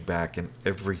your feedback and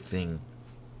everything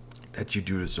that you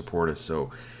do to support us.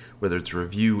 So whether it's a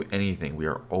review, anything, we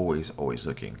are always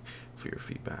looking for your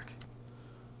feedback.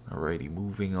 Alrighty,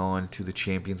 moving on to the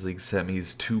Champions League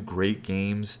semis. 2 great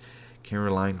games.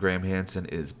 Caroline Graham-Hansen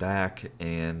is back,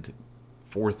 and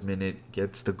 4th minute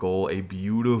gets the goal. A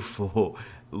beautiful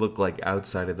look like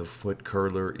outside of the foot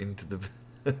curler into the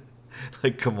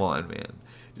like, come on, man.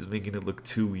 Just making it look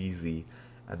too easy.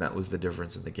 And that was the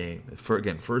difference in the game.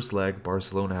 Again, first leg,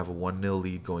 Barcelona have a 1-0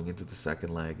 lead going into the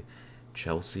second leg.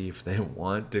 Chelsea, if they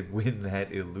want to win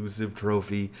that elusive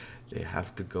trophy, they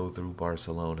have to go through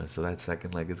Barcelona. So that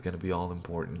second leg is going to be all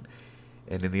important.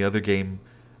 And in the other game,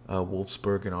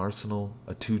 Wolfsburg and Arsenal,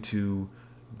 a 2-2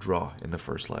 draw in the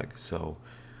first leg. So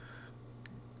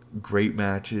great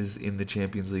matches in the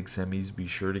Champions League semis. Be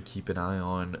sure to keep an eye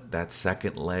on that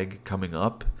second leg coming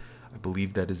up. I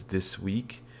believe that is this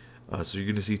week. So you're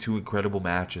going to see two incredible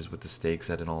matches with the stakes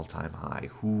at an all-time high.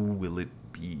 Who will it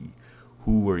be?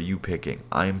 Who are you picking?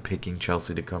 I'm picking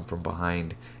Chelsea to come from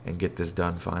behind and get this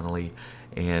done finally.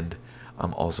 And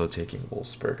I'm also taking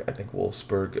Wolfsburg. I think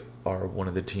Wolfsburg are one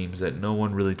of the teams that no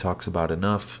one really talks about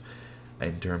enough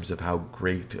in terms of how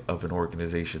great of an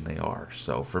organization they are.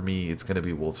 So for me, it's going to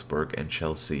be Wolfsburg and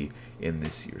Chelsea in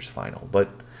this year's final. But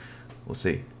we'll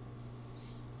see.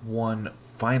 One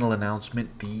final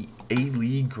announcement, the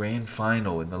A-League Grand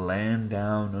Final in the land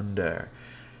down under.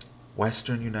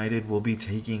 Western United will be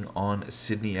taking on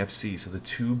Sydney FC. So the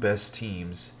two best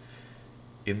teams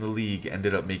in the league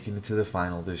ended up making it to the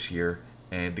final this year.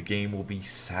 And the game will be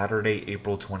Saturday,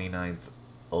 April 29th,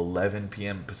 11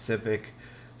 p.m. Pacific.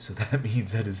 So that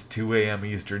means that is 2 a.m.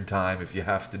 Eastern Time. If you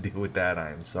have to deal with that, I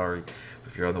am sorry.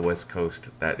 If you're on the West Coast,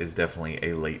 that is definitely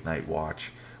a late night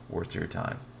watch worth your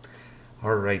time.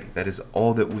 Alright, that is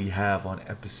all that we have on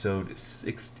episode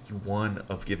 61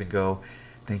 of Give and Go.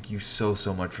 Thank you so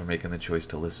much for making the choice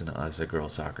to listen to us at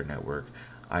Girls Soccer Network.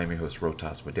 I am your host,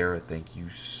 Rotas Madera. Thank you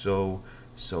so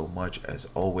much. As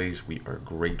always, we are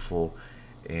grateful.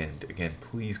 And again,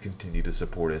 please continue to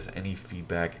support us. Any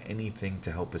feedback, anything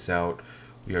to help us out,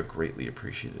 we are greatly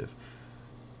appreciative.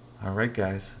 Alright,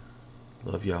 guys.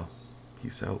 Love y'all.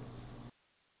 Peace out.